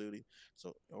Call of Duty,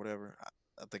 so or whatever,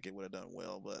 I think it would have done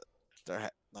well. But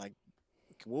like,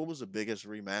 what was the biggest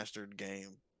remastered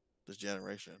game this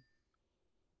generation?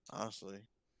 Honestly,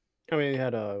 I mean, you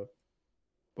had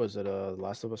was it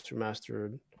Last of Us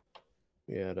Remastered?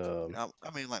 We had I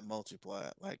mean, like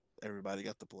multiplayer, like everybody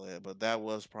got to play it, but that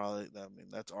was probably, I mean,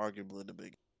 that's arguably the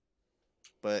big.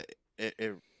 But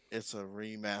it's a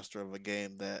remaster of a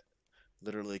game that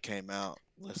literally came out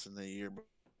less than a year. But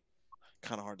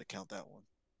kind of hard to count that one.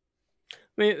 I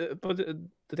mean, but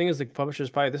the thing is, like publishers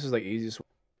probably this is like easiest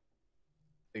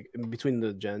like, in between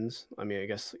the gens. I mean, I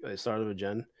guess at the start of a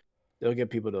gen, they'll get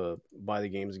people to buy the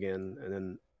games again, and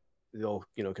then they'll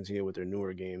continue with their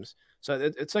newer games. So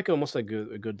it's like almost like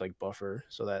a good like buffer,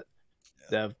 so that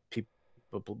they have people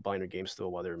buying their games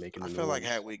still while they're making. I feel like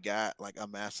had we got like a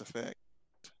Mass Effect.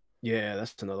 Yeah,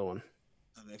 that's another one.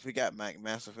 And if we got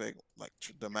Mass Effect, like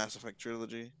the Mass Effect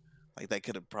trilogy, like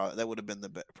that would have been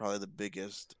probably the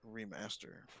biggest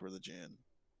remaster for the gen.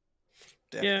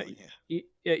 Definitely. Yeah.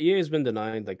 EA has been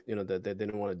denying like that they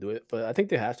didn't want to do it, but I think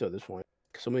they have to at this point.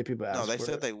 So many people asked. No, they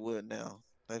said they would now.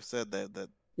 They've said that.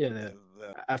 Yeah,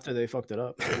 after they fucked it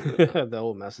up, the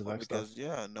whole Mass Effect because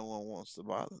stuff. no one wants to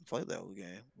play that old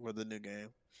game or the new game.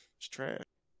 It's trash.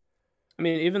 I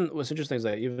mean, even what's interesting is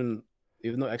that even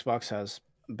though Xbox has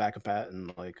back compat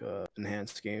and like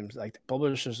enhanced games, like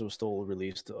publishers will still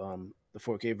release the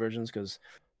 4K versions because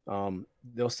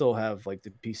they'll still have like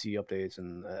the PC updates,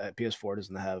 and PS4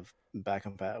 doesn't have back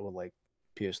compat with like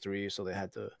PS3, so they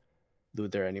had to do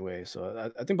it there anyway.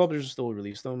 So I think publishers still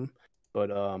release them, but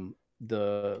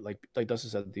the like Dustin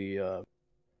said, the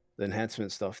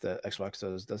enhancement stuff that Xbox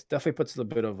does definitely puts a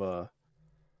bit of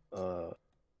a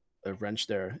wrench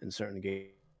there in certain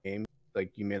games.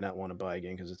 Like you may not want to buy a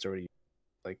game because it's already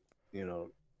like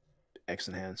X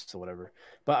enhanced or whatever.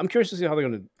 But I'm curious to see how they're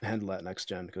going to handle that next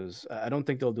gen because I don't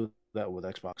think they'll do that with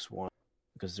Xbox One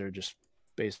because they're just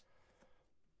based.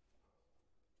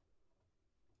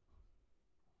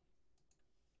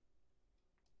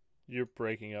 You're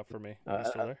breaking up for me. You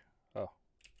still there? Oh.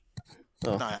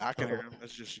 No, I can hear him.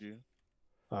 It's just you.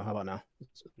 How about now?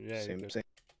 Yeah, same.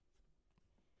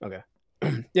 Okay.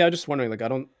 Yeah, I'm just wondering. Like, I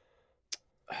don't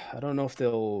know if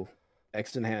they'll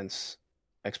X enhance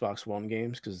Xbox One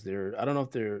games because I don't know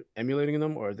if they're emulating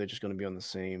them or they're just going to be on the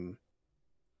same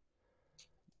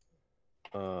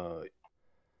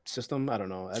system. I don't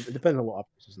know. It depends on what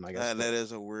operating system, I guess. That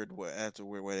is a weird way. That's a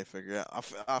weird way to figure out.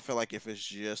 I feel like if it's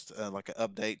just like an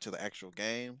update to the actual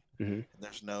game, and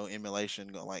there's no emulation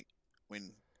going, like when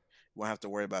you won't have to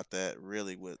worry about that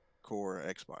really with core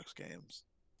Xbox games.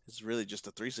 It's really just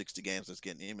the 360 games that's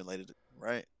getting emulated,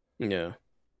 right? Yeah.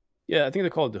 I think they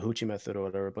call it the Hoochie method or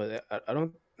whatever, but I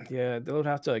don't. Yeah, they'll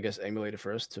have to, I guess, emulate it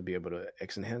first to be able to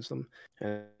X enhance them,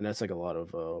 and that's like a lot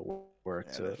of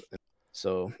work to.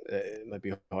 so it might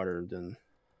be harder than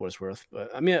what it's worth. But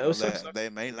I mean, it Well, was still, they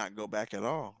may not go back at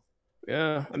all.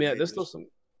 yeah. I They mean, may there's still just. some.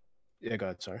 Yeah, go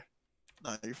ahead. Sorry.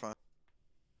 No, you're fine.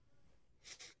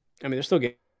 I mean, there's still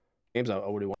games I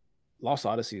would want. Lost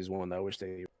Odyssey is one that I wish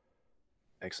they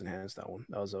X enhanced that one.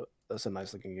 That's a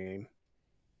nice looking game.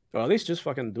 Or at least just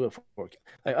fucking do it for 4K.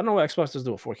 Like, I don't know why Xbox does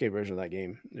do a 4K version of that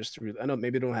game. Just to I know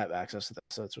maybe they don't have access to the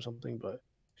sets or something, but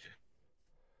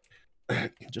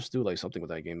just do like something with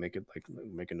that game. Make it like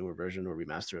make a newer version or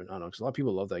remaster it. I don't know, because a lot of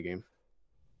people love that game.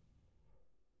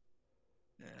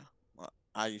 Yeah, well,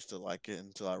 I used to like it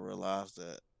until I realized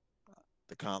that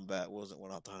the combat wasn't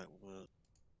what I thought it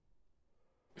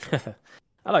was.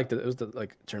 I liked it. It was the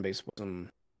like turn based, some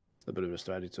a bit of a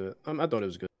strategy to it. I thought it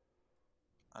was good.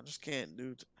 I just can't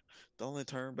do. The only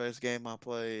turn-based game I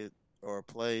played was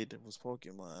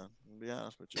Pokemon. To be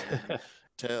honest with you, and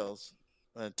Tails.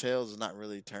 Tails is not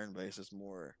really turn-based. It's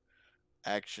more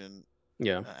action,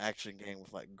 Yeah. action game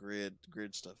with like grid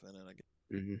stuff in it. I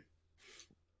guess. hmm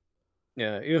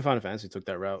Yeah, even Final Fantasy took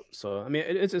that route. So I mean,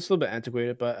 it's a little bit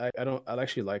antiquated, but I don't. I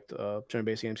actually liked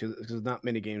turn-based games because not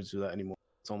many games do that anymore.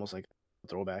 It's almost like a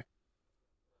throwback.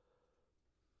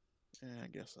 Yeah, I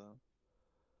guess so.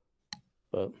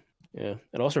 But yeah,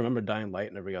 and also remember Dying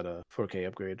Light never got a 4K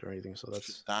upgrade or anything. So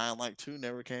that's Dying Light 2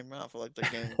 never came out for like the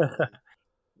game.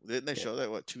 Didn't they yeah. show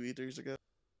that what 2 E3s ago?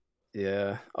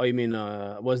 Yeah. Oh, you mean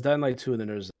was Dying Light 2 and then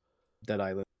there's Dead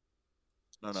Island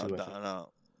No, 2, I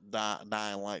think.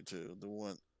 Dying Light 2. The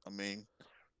one. I mean,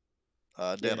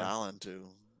 Dead Yeah. Island 2.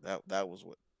 That was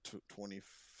what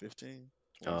 2015,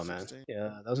 Oh man. 2016.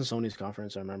 Yeah, that was in Sony's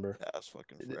conference. I remember. That was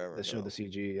fucking forever They showed the ago.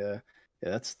 CG. Yeah. Yeah,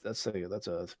 that's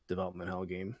a development hell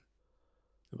game.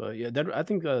 But yeah, I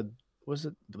think was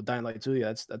it Dying Light 2?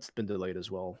 Yeah, that's been delayed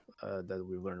as well. That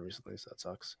we've learned recently, so that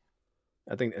sucks.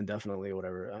 I think indefinitely or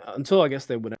whatever. Until I guess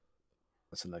they would.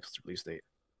 That's the next release date.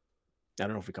 I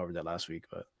don't know if we covered that last week,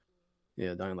 but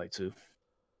yeah, Dying Light 2,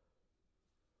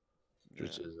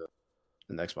 which Yeah. is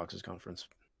an Xbox's conference.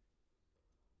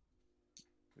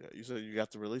 Yeah. You said you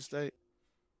got the release date?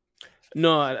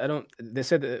 No, I don't. They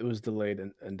said that it was delayed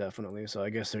indefinitely, so I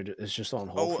guess it's just on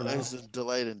hold Oh, for now. is it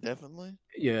delayed indefinitely?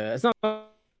 Yeah, it's not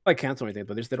like cancel or anything,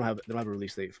 but they don't have a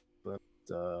release date. But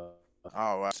Oh,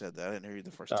 I said that. I didn't hear you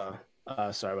the first time.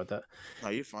 sorry about that. No,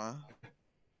 you're fine.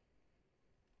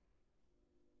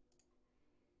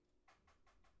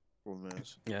 4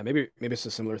 minutes. Yeah, maybe it's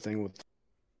a similar thing with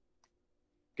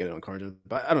get it on Carden,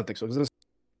 but I don't think so because it's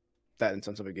that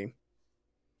intense of a game,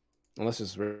 unless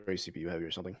it's very CPU heavy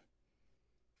or something.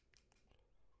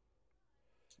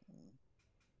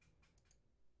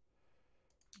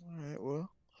 All right. Well,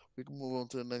 we can move on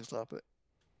to the next topic.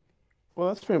 Well,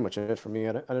 that's pretty much it for me.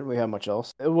 I didn't really have much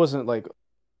else. It wasn't like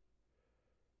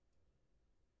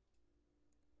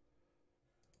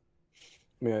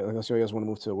unless you guys want to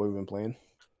move to what we've been playing.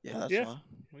 Yeah, that's Yeah, fine.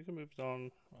 we can move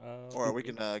on. Or we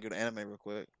can go to anime real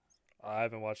quick. I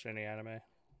haven't watched any anime.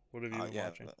 What have you been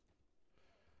watching?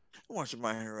 I'm watching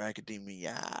My Hero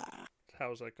Academia.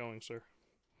 How's that going, sir?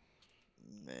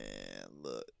 Man,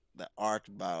 look, the arc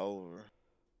about over,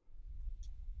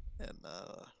 and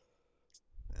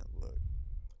look,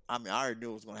 I mean, I already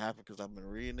knew it was gonna happen because I've been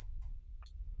reading it,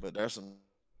 but there's some.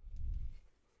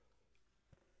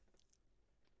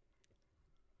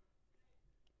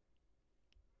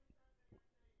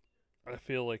 I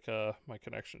feel like my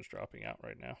connection's dropping out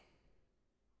right now.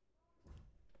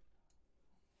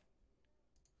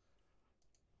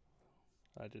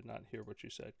 I did not hear what you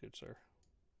said, good sir.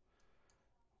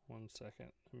 1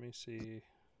 second. Let me see.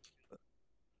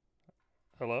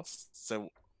 Hello? Say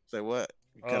what?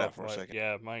 You cut out for a second.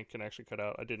 Yeah, my connection cut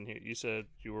out. I didn't hear. You said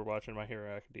you were watching My Hero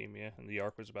Academia, and the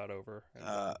arc was about over,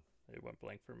 and it went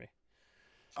blank for me.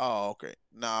 Oh, okay.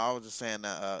 No, I was just saying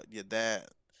that your dad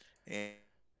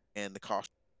and the cost.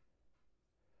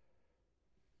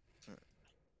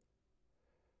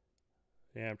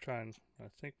 Yeah, I'm trying. I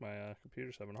think my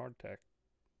computer's having a heart attack.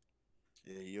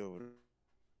 Yeah, you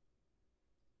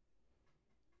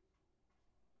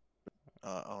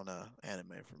on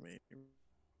anime for me,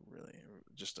 really,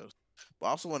 just those. But I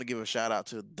also want to give a shout out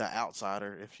to The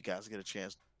Outsider. If you guys get a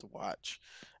chance to watch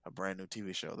a brand new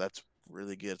TV show, that's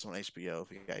really good. It's on HBO.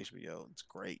 If you got HBO, it's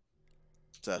great.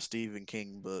 It's a Stephen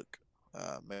King book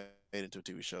made into a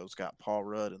TV show. It's got Paul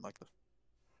Rudd in like the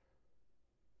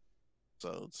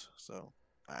episodes. So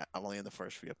I'm only in the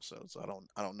first few episodes. So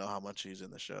I don't know how much he's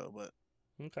in the show, but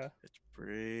Okay. it's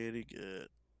pretty good.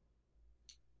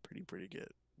 Pretty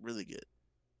good. Really good.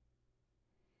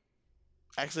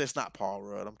 Actually, it's not Paul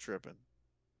Rudd. I'm tripping.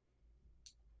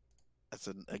 That's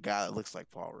a guy that looks like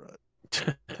Paul Rudd.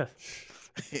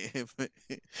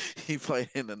 He played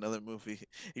in another movie.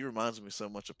 He reminds me so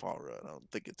much of Paul Rudd. I don't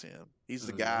think it's him. He's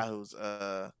the guy who's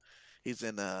he's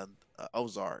in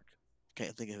Ozark.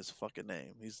 Can't think of his fucking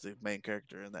name. He's the main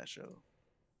character in that show.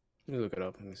 Let me look it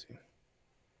up. Let me see.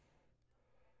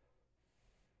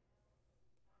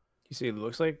 You see, it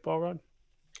looks like Paul Rudd.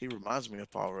 He reminds me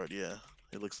of Paul Rudd. Yeah,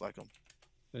 he looks like him.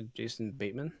 Jason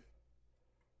Bateman.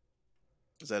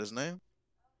 Is that his name?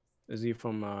 Is he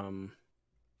from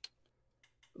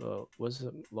what's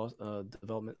it? Lost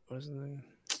Development. What is his name?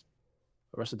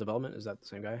 Arrested Development. Is that the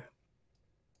same guy?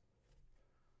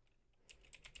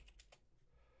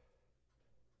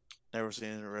 Never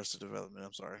seen Arrested Development.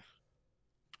 I'm sorry.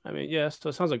 I mean, yeah. So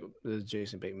it sounds like it's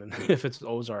Jason Bateman. If it's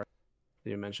Ozark that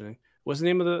you're mentioning, what's the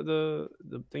name of the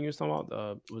thing you're talking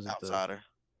about? Was it Outsider?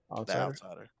 the Outsider? The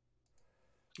Outsider.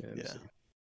 Yeah. Let me see.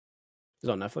 Is it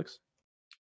on Netflix?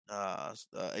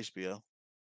 HBO.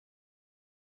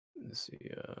 Let's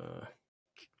see.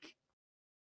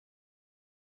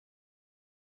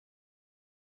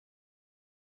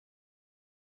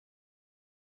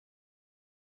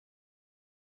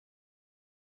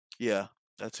 Yeah,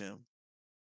 that's him.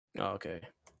 Oh, okay.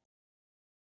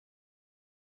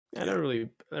 Yeah, I never really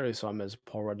saw him as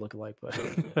Paul Rudd lookalike,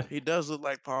 but he does look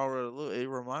like Paul Rudd. Look, it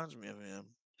reminds me of him.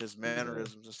 His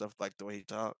mannerisms and stuff, like the way he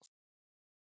talks.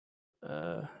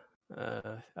 I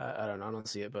don't know. I don't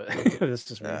see it, but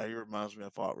this is me. Yeah, he reminds me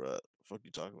of Paul Rudd. What the fuck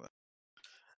you talking about?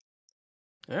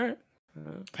 All right.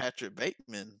 Patrick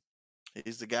Bateman.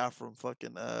 He's the guy from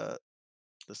fucking the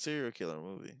serial killer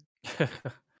movie.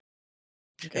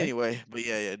 Okay. Anyway, but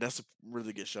yeah, that's a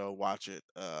really good show. Watch it.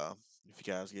 If you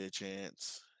guys get a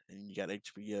chance, and you got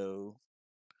HBO.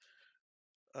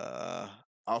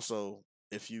 Also,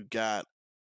 if you got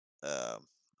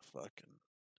fucking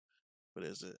what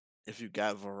is it? If you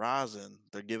got Verizon,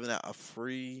 they're giving out a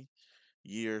free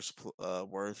year's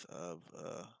worth of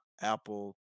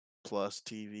Apple Plus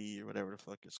TV or whatever the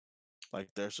fuck it's like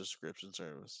their subscription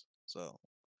service. So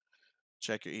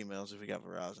check your emails if you got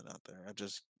Verizon out there. I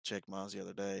just checked mine the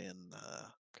other day and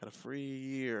got a free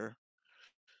year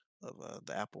of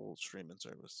the Apple streaming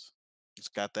service. It's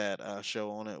got that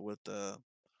show on it with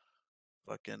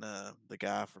fucking the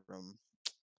guy from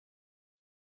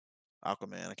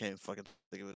Aquaman. I can't even fucking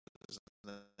think of his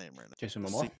name right now. Jason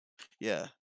Momoa. Yeah,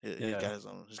 he's got his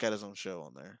own. He's got his own show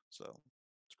on there, so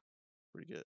it's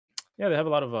pretty good. Yeah, they have a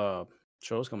lot of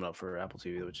shows coming up for Apple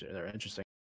TV, which are interesting.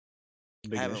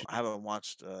 I haven't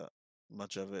watched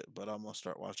much of it, but I'm gonna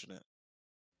start watching it.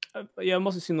 Yeah, I've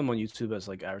mostly seen them on YouTube as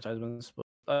like advertisements, but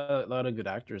a lot of good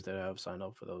actors that have signed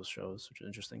up for those shows, which is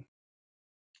interesting.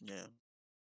 Yeah.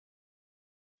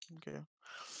 Okay.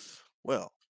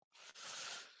 Well,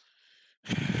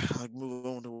 I'll move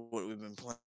on to what we've been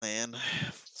playing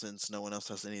since no one else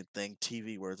has anything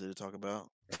TV worthy to talk about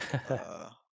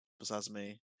besides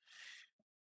me.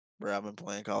 Where I've been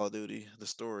playing Call of Duty, the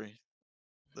story,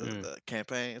 the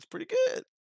campaign. It's pretty good.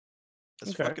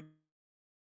 It's fucking.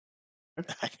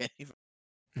 I can't even.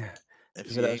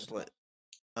 If you ain't play,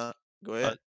 go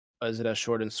ahead. Is it as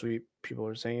short and sweet? People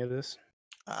are saying it is.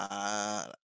 I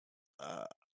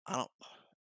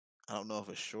don't know if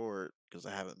it's short because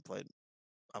I haven't played.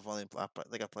 I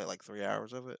think I played like 3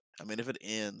 hours of it. I mean, if it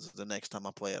ends the next time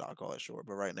I play it, I'll call it short.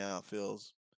 But right now, it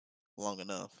feels long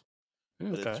enough.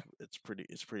 But it's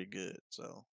pretty good.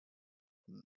 So,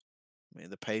 I mean,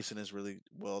 the pacing is really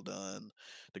well done.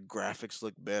 The graphics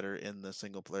look better in the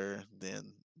single player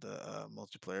than the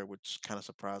multiplayer, which kind of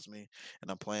surprised me. And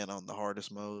I'm playing on the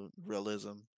hardest mode,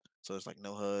 realism. So it's like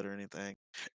no HUD or anything.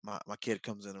 My kid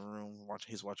comes in the room,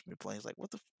 he's watching me play. He's like,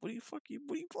 what are you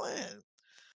playing?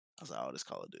 I was like, oh, this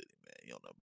Call of Duty, man. You don't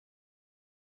know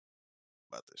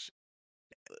about this shit.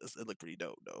 It looked pretty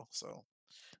dope though. So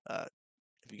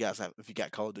if you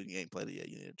got Call of Duty and you ain't played it yet,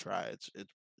 you need to try it.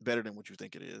 It's better than what you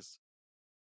think it is.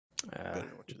 Better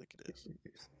than what you think it is.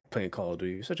 Playing Call of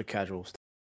Duty, you're such a casual.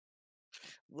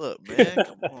 Look, man,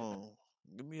 come on,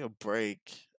 give me a break.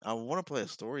 I want to play a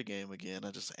story game again. I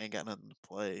just ain't got nothing to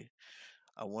play.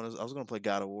 I was gonna play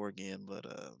God of War again, but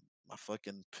my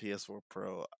fucking PS4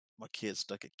 Pro, my kid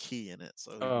stuck a key in it,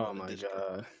 so he Oh my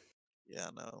god. Yeah,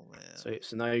 I know, man.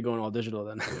 So now you're going all digital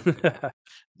then.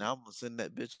 Now I'm gonna send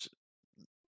that bitch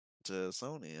to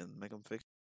Sony and make them fix.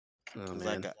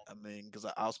 Because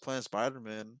I was playing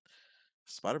Spider-Man.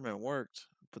 Spider-Man worked.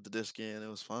 Put the disc in, it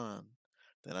was fine.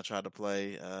 Then I tried to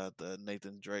play the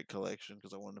Nathan Drake collection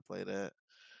because I wanted to play that.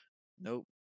 Nope,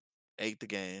 ate the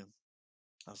game.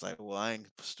 I was like, well, I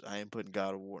ain't putting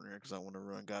God of War in here because I want to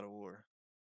run God of War.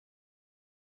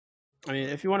 I mean,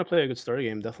 if you want to play a good story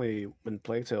game, definitely when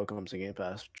Plague Tale comes to Game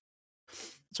Pass,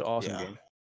 it's an awesome game.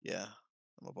 Yeah,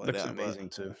 I'm gonna play Looks that. But amazing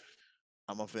too.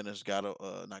 I'm gonna finish not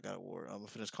God of War. I'm gonna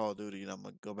finish Call of Duty, and I'm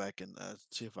gonna go back and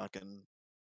see if I can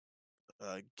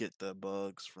get the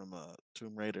bugs from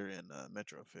Tomb Raider and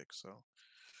Metro fix. So,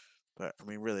 but I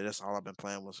mean, really, that's all I've been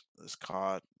playing was this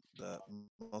COD, the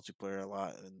multiplayer a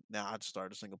lot, and now I just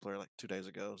started a single player like 2 days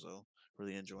ago. So,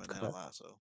 really enjoying that a Okay. lot.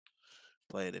 So,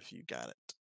 play it if you got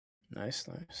it. Nice.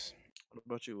 What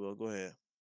about you, Will? Go ahead.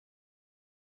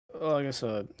 Well, I guess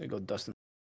I go Dustin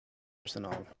first and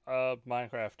all.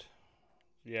 Minecraft.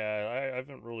 Yeah, I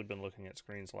haven't really been looking at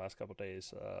screens the last couple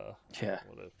days. Yeah,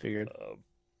 figured.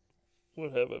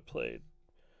 What have I played?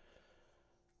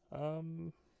 I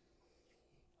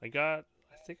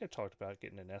think I talked about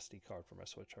getting an SD card for my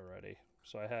Switch already.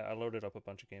 So I loaded up a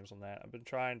bunch of games on that. I've been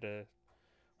trying to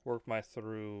work my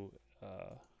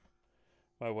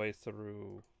way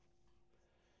through.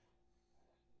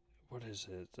 What is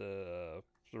it? The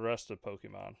rest of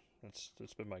Pokemon. That's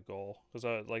been my goal because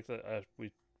I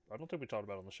don't think we talked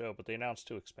about it on the show, but they announced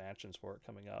 2 expansions for it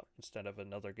coming up instead of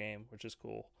another game, which is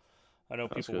cool. I know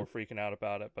That's people were good. freaking out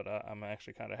about it, but I'm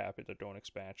actually kind of happy they're doing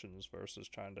expansions versus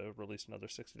trying to release another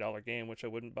 $60 game, which I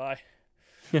wouldn't buy.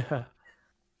 Yeah,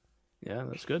 yeah,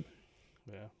 that's good.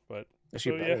 Yeah, but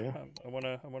Actually, so better, yeah,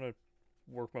 yeah. I wanna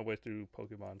work my way through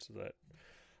Pokemon so that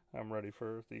I'm ready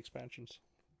for the expansions.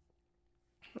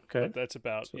 Okay. But that's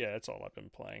about So, that's all I've been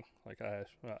playing. Like I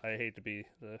hate to be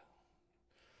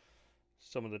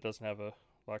someone that doesn't have a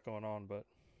lot going on, but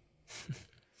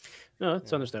no,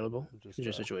 it's yeah, understandable. just It's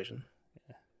your situation.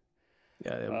 yeah.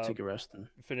 Yeah, they would take a rest. And...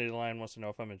 Infinity Line wants to know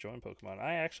if I'm enjoying Pokemon.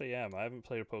 I actually am. I haven't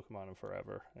played a Pokemon in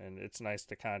forever, and it's nice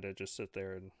to kind of just sit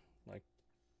there and like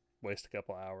waste a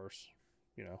couple hours,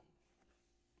 you know,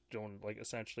 doing like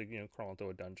essentially crawling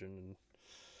through a dungeon and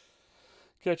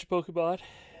catch a Pokemon.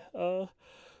 Uh,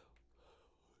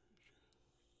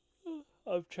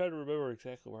 I'm trying to remember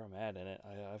exactly where I'm at in it.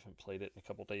 I haven't played it in a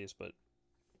couple days, but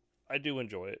I do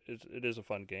enjoy it. It is a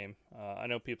fun game. I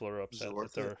know people are Is it upset that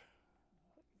worth it? they're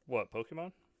what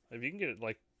Pokemon. If you can get it,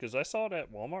 like, because I saw it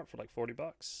at Walmart for like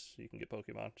 $40, you can get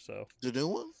Pokemon. So The new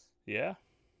one? yeah,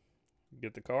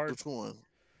 get the card, Which one?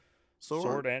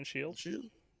 sword and shield. Shield?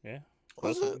 Yeah,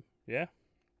 Was both of it them. Yeah,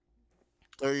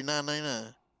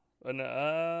 $39.99 and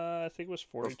I think it was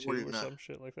or 42 or 49? some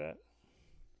shit like that.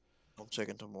 I'm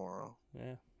checking tomorrow.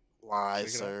 Yeah,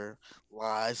 Lies, check it out. sir.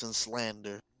 Lies and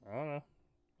slander. I don't know.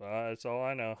 That's all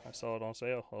I know. I saw it on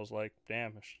sale. I was like,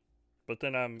 damn. But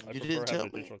then I You prefer didn't having tell a me?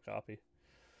 digital copy.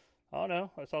 I don't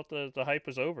know. I thought the hype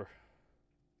was over.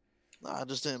 No, I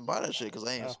just didn't buy that shit because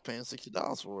I Oh, ain't paying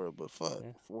 $60 for it. But fuck,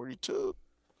 yeah. 42.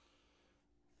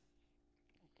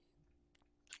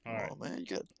 All Come right. on, man. You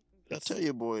got to It's tell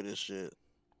your boy this shit.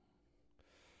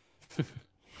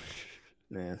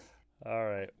 Man. all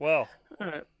right. Well, All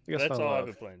right. I guess that's all I've I'll.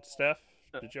 been playing. Steph,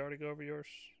 did you already go over yours?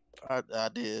 I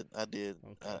did.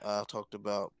 Okay. I talked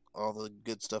about all the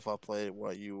good stuff I played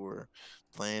while you were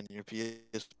playing your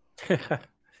PS.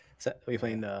 So, are you Yeah.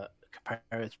 playing the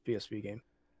Pirates PSP game?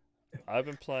 I've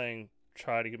been playing.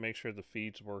 Try to make sure the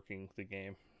feed's working. The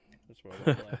game. That's what I've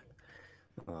been playing.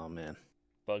 Oh man,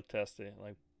 Bug testing,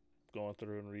 like going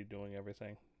through and redoing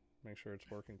everything. Make sure it's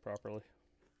working properly.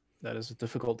 that is a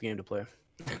difficult game to play.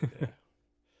 Yeah.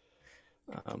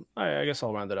 I guess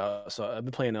I'll round it out. So I've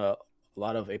been playing a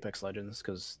lot of Apex Legends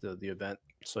because the event,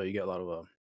 so you get a lot of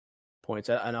points,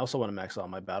 and I also want to max out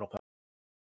my battle pass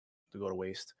to go to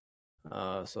waste.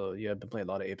 So yeah, I've been playing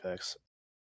a lot of Apex.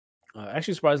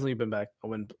 Actually, surprisingly, I've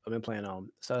been playing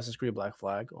Assassin's Creed Black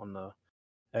Flag on the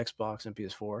Xbox and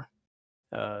PS4.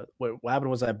 What happened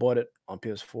was I bought it on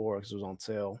PS4 because it was on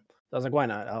sale. I was like, why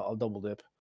not? I'll double dip.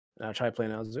 And I tried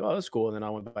playing it. I was like, oh, that's cool. And then I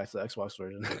went back to the Xbox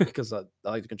version because I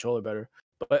like the controller better.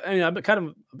 But I mean,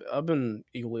 I've been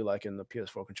equally liking the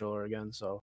PS4 controller again.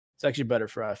 So it's actually better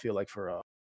I feel like for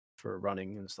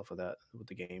running and stuff like that with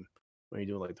the game when you're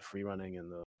doing like the free running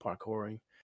and the parkouring.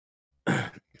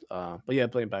 But yeah,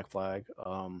 playing Black Flag,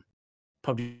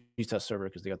 PUBG test server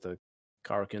because they got the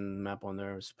Karakin map on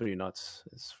there. It's pretty nuts.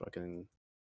 It's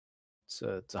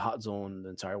a hot zone the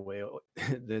entire way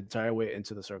the entire way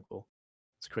into the circle.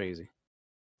 It's crazy,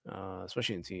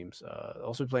 especially in teams.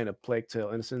 Also playing a Plague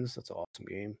Tale Innocence. That's an awesome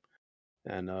game,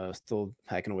 and still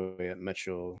hacking away at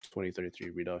Metro 2033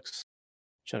 Redux,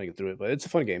 trying to get through it. But it's a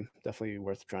fun game, definitely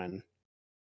worth trying.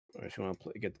 Or if you want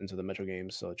to get into the Metro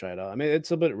games, so try it out. I mean,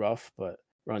 it's a bit rough, but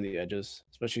around the edges,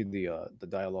 especially the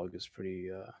dialogue is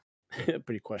pretty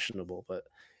pretty questionable. But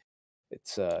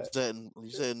it's You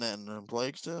said that in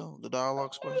Plague still? The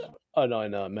dialogue's question? oh no,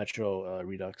 in Metro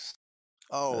Redux.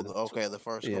 Oh, okay, the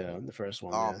first Yeah, couple. the first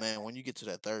one. Oh Yeah, man, when you get to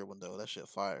that third one though, that shit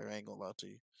fire. I ain't gonna lie to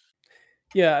you.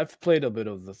 Yeah, I've played a bit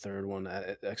of the third one,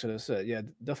 Exodus. Yeah,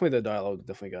 definitely the dialogue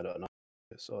definitely got an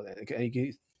upgrade. So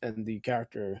and the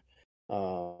character,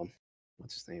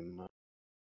 what's his name,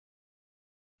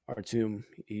 Artum,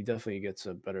 he definitely gets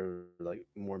a better, like,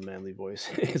 more manly voice.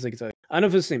 I don't know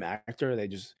if it's the same actor.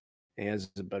 He has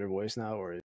a better voice now,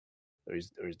 or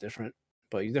he's different.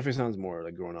 But he definitely sounds more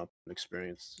like grown up and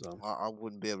experienced. So I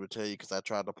wouldn't be able to tell you because I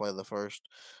tried to play the first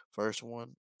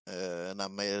one, and I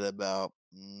made it about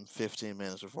 15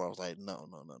 minutes before I was like, no,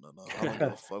 no, no, no, no. I don't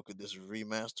give a fuck with this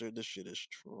remaster. This shit is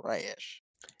trash.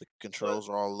 The controls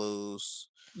are all loose.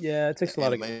 yeah, it takes The a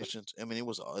lot of animations. I mean,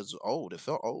 it's old. It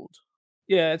felt old.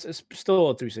 yeah, it's still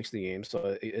a 360 game,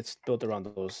 so it's built around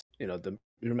those. The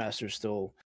remaster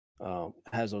still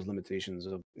has those limitations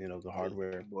of the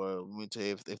hardware. Boy, let me tell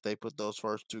you, if they put those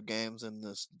first two games in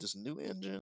this new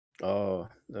engine, Oh,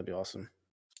 that'd be awesome.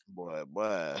 boy.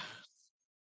 Man.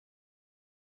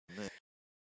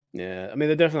 Yeah, I mean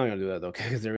they're definitely not gonna do that though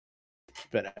because they're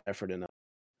spent effort in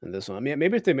this one. I mean,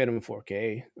 maybe if they made them in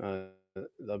 4K,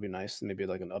 that'd be nice. Maybe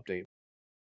like an update.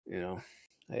 You know,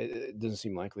 it doesn't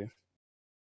seem likely It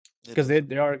because doesn't.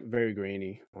 they are very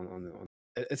grainy on.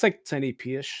 It's like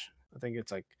 1080p ish. I think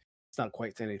it's not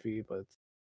quite 1080p, but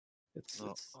it's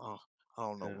No, it's oh, I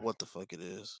don't know yeah. what the fuck it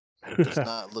is. It does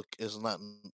not look. It's not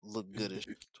look goodish.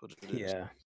 That's what it is. Yeah,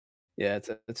 yeah,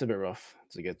 it's a bit rough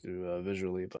to get through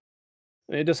visually, but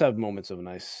it does have moments of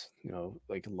nice,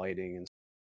 like lighting and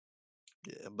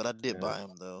Yeah, but I did uh, buy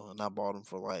them though, and I bought them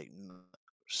for like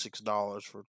 $6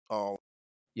 for all.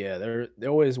 yeah, they're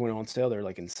always when on sale. They're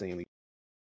like insanely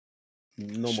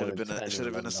no more Should have than been a. It 10 should or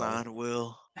have been a $11. sign.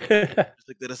 Will I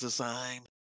think that it's a sign.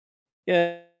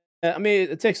 Yeah, I mean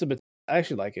it takes a bit. I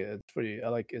actually like it.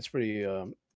 It's pretty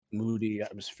moody,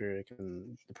 atmospheric,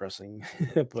 and depressing.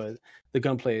 But the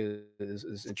gunplay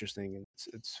is interesting, and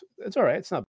it's all right.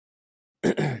 It's not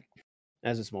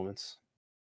as its moments.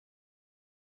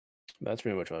 But that's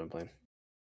pretty much what I've been playing.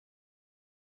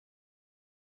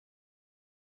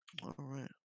 All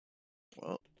right.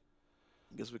 Well,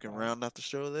 I guess we can All right. round out the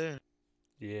show there.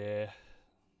 Yeah.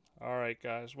 All right,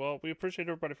 guys. Well, we appreciate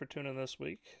everybody for tuning in this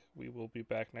week. We will be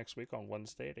back next week on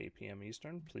Wednesday at 8 p.m.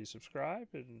 Eastern. Please subscribe,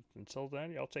 and until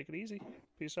then, y'all take it easy.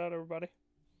 Peace out, everybody.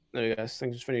 There you guys.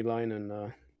 Thanks for Finny Line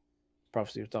and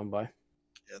Prophecy for stopping by.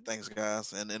 Yeah, thanks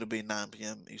guys, and it'll be 9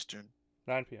 p.m. Eastern.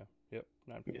 9 p.m. Yep,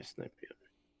 9 p.m. Yes, 9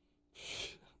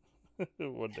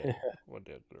 One day. p.m. One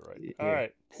day I'll get it right. All Yeah,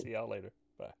 right. See y'all later.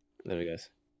 Bye. there you guys.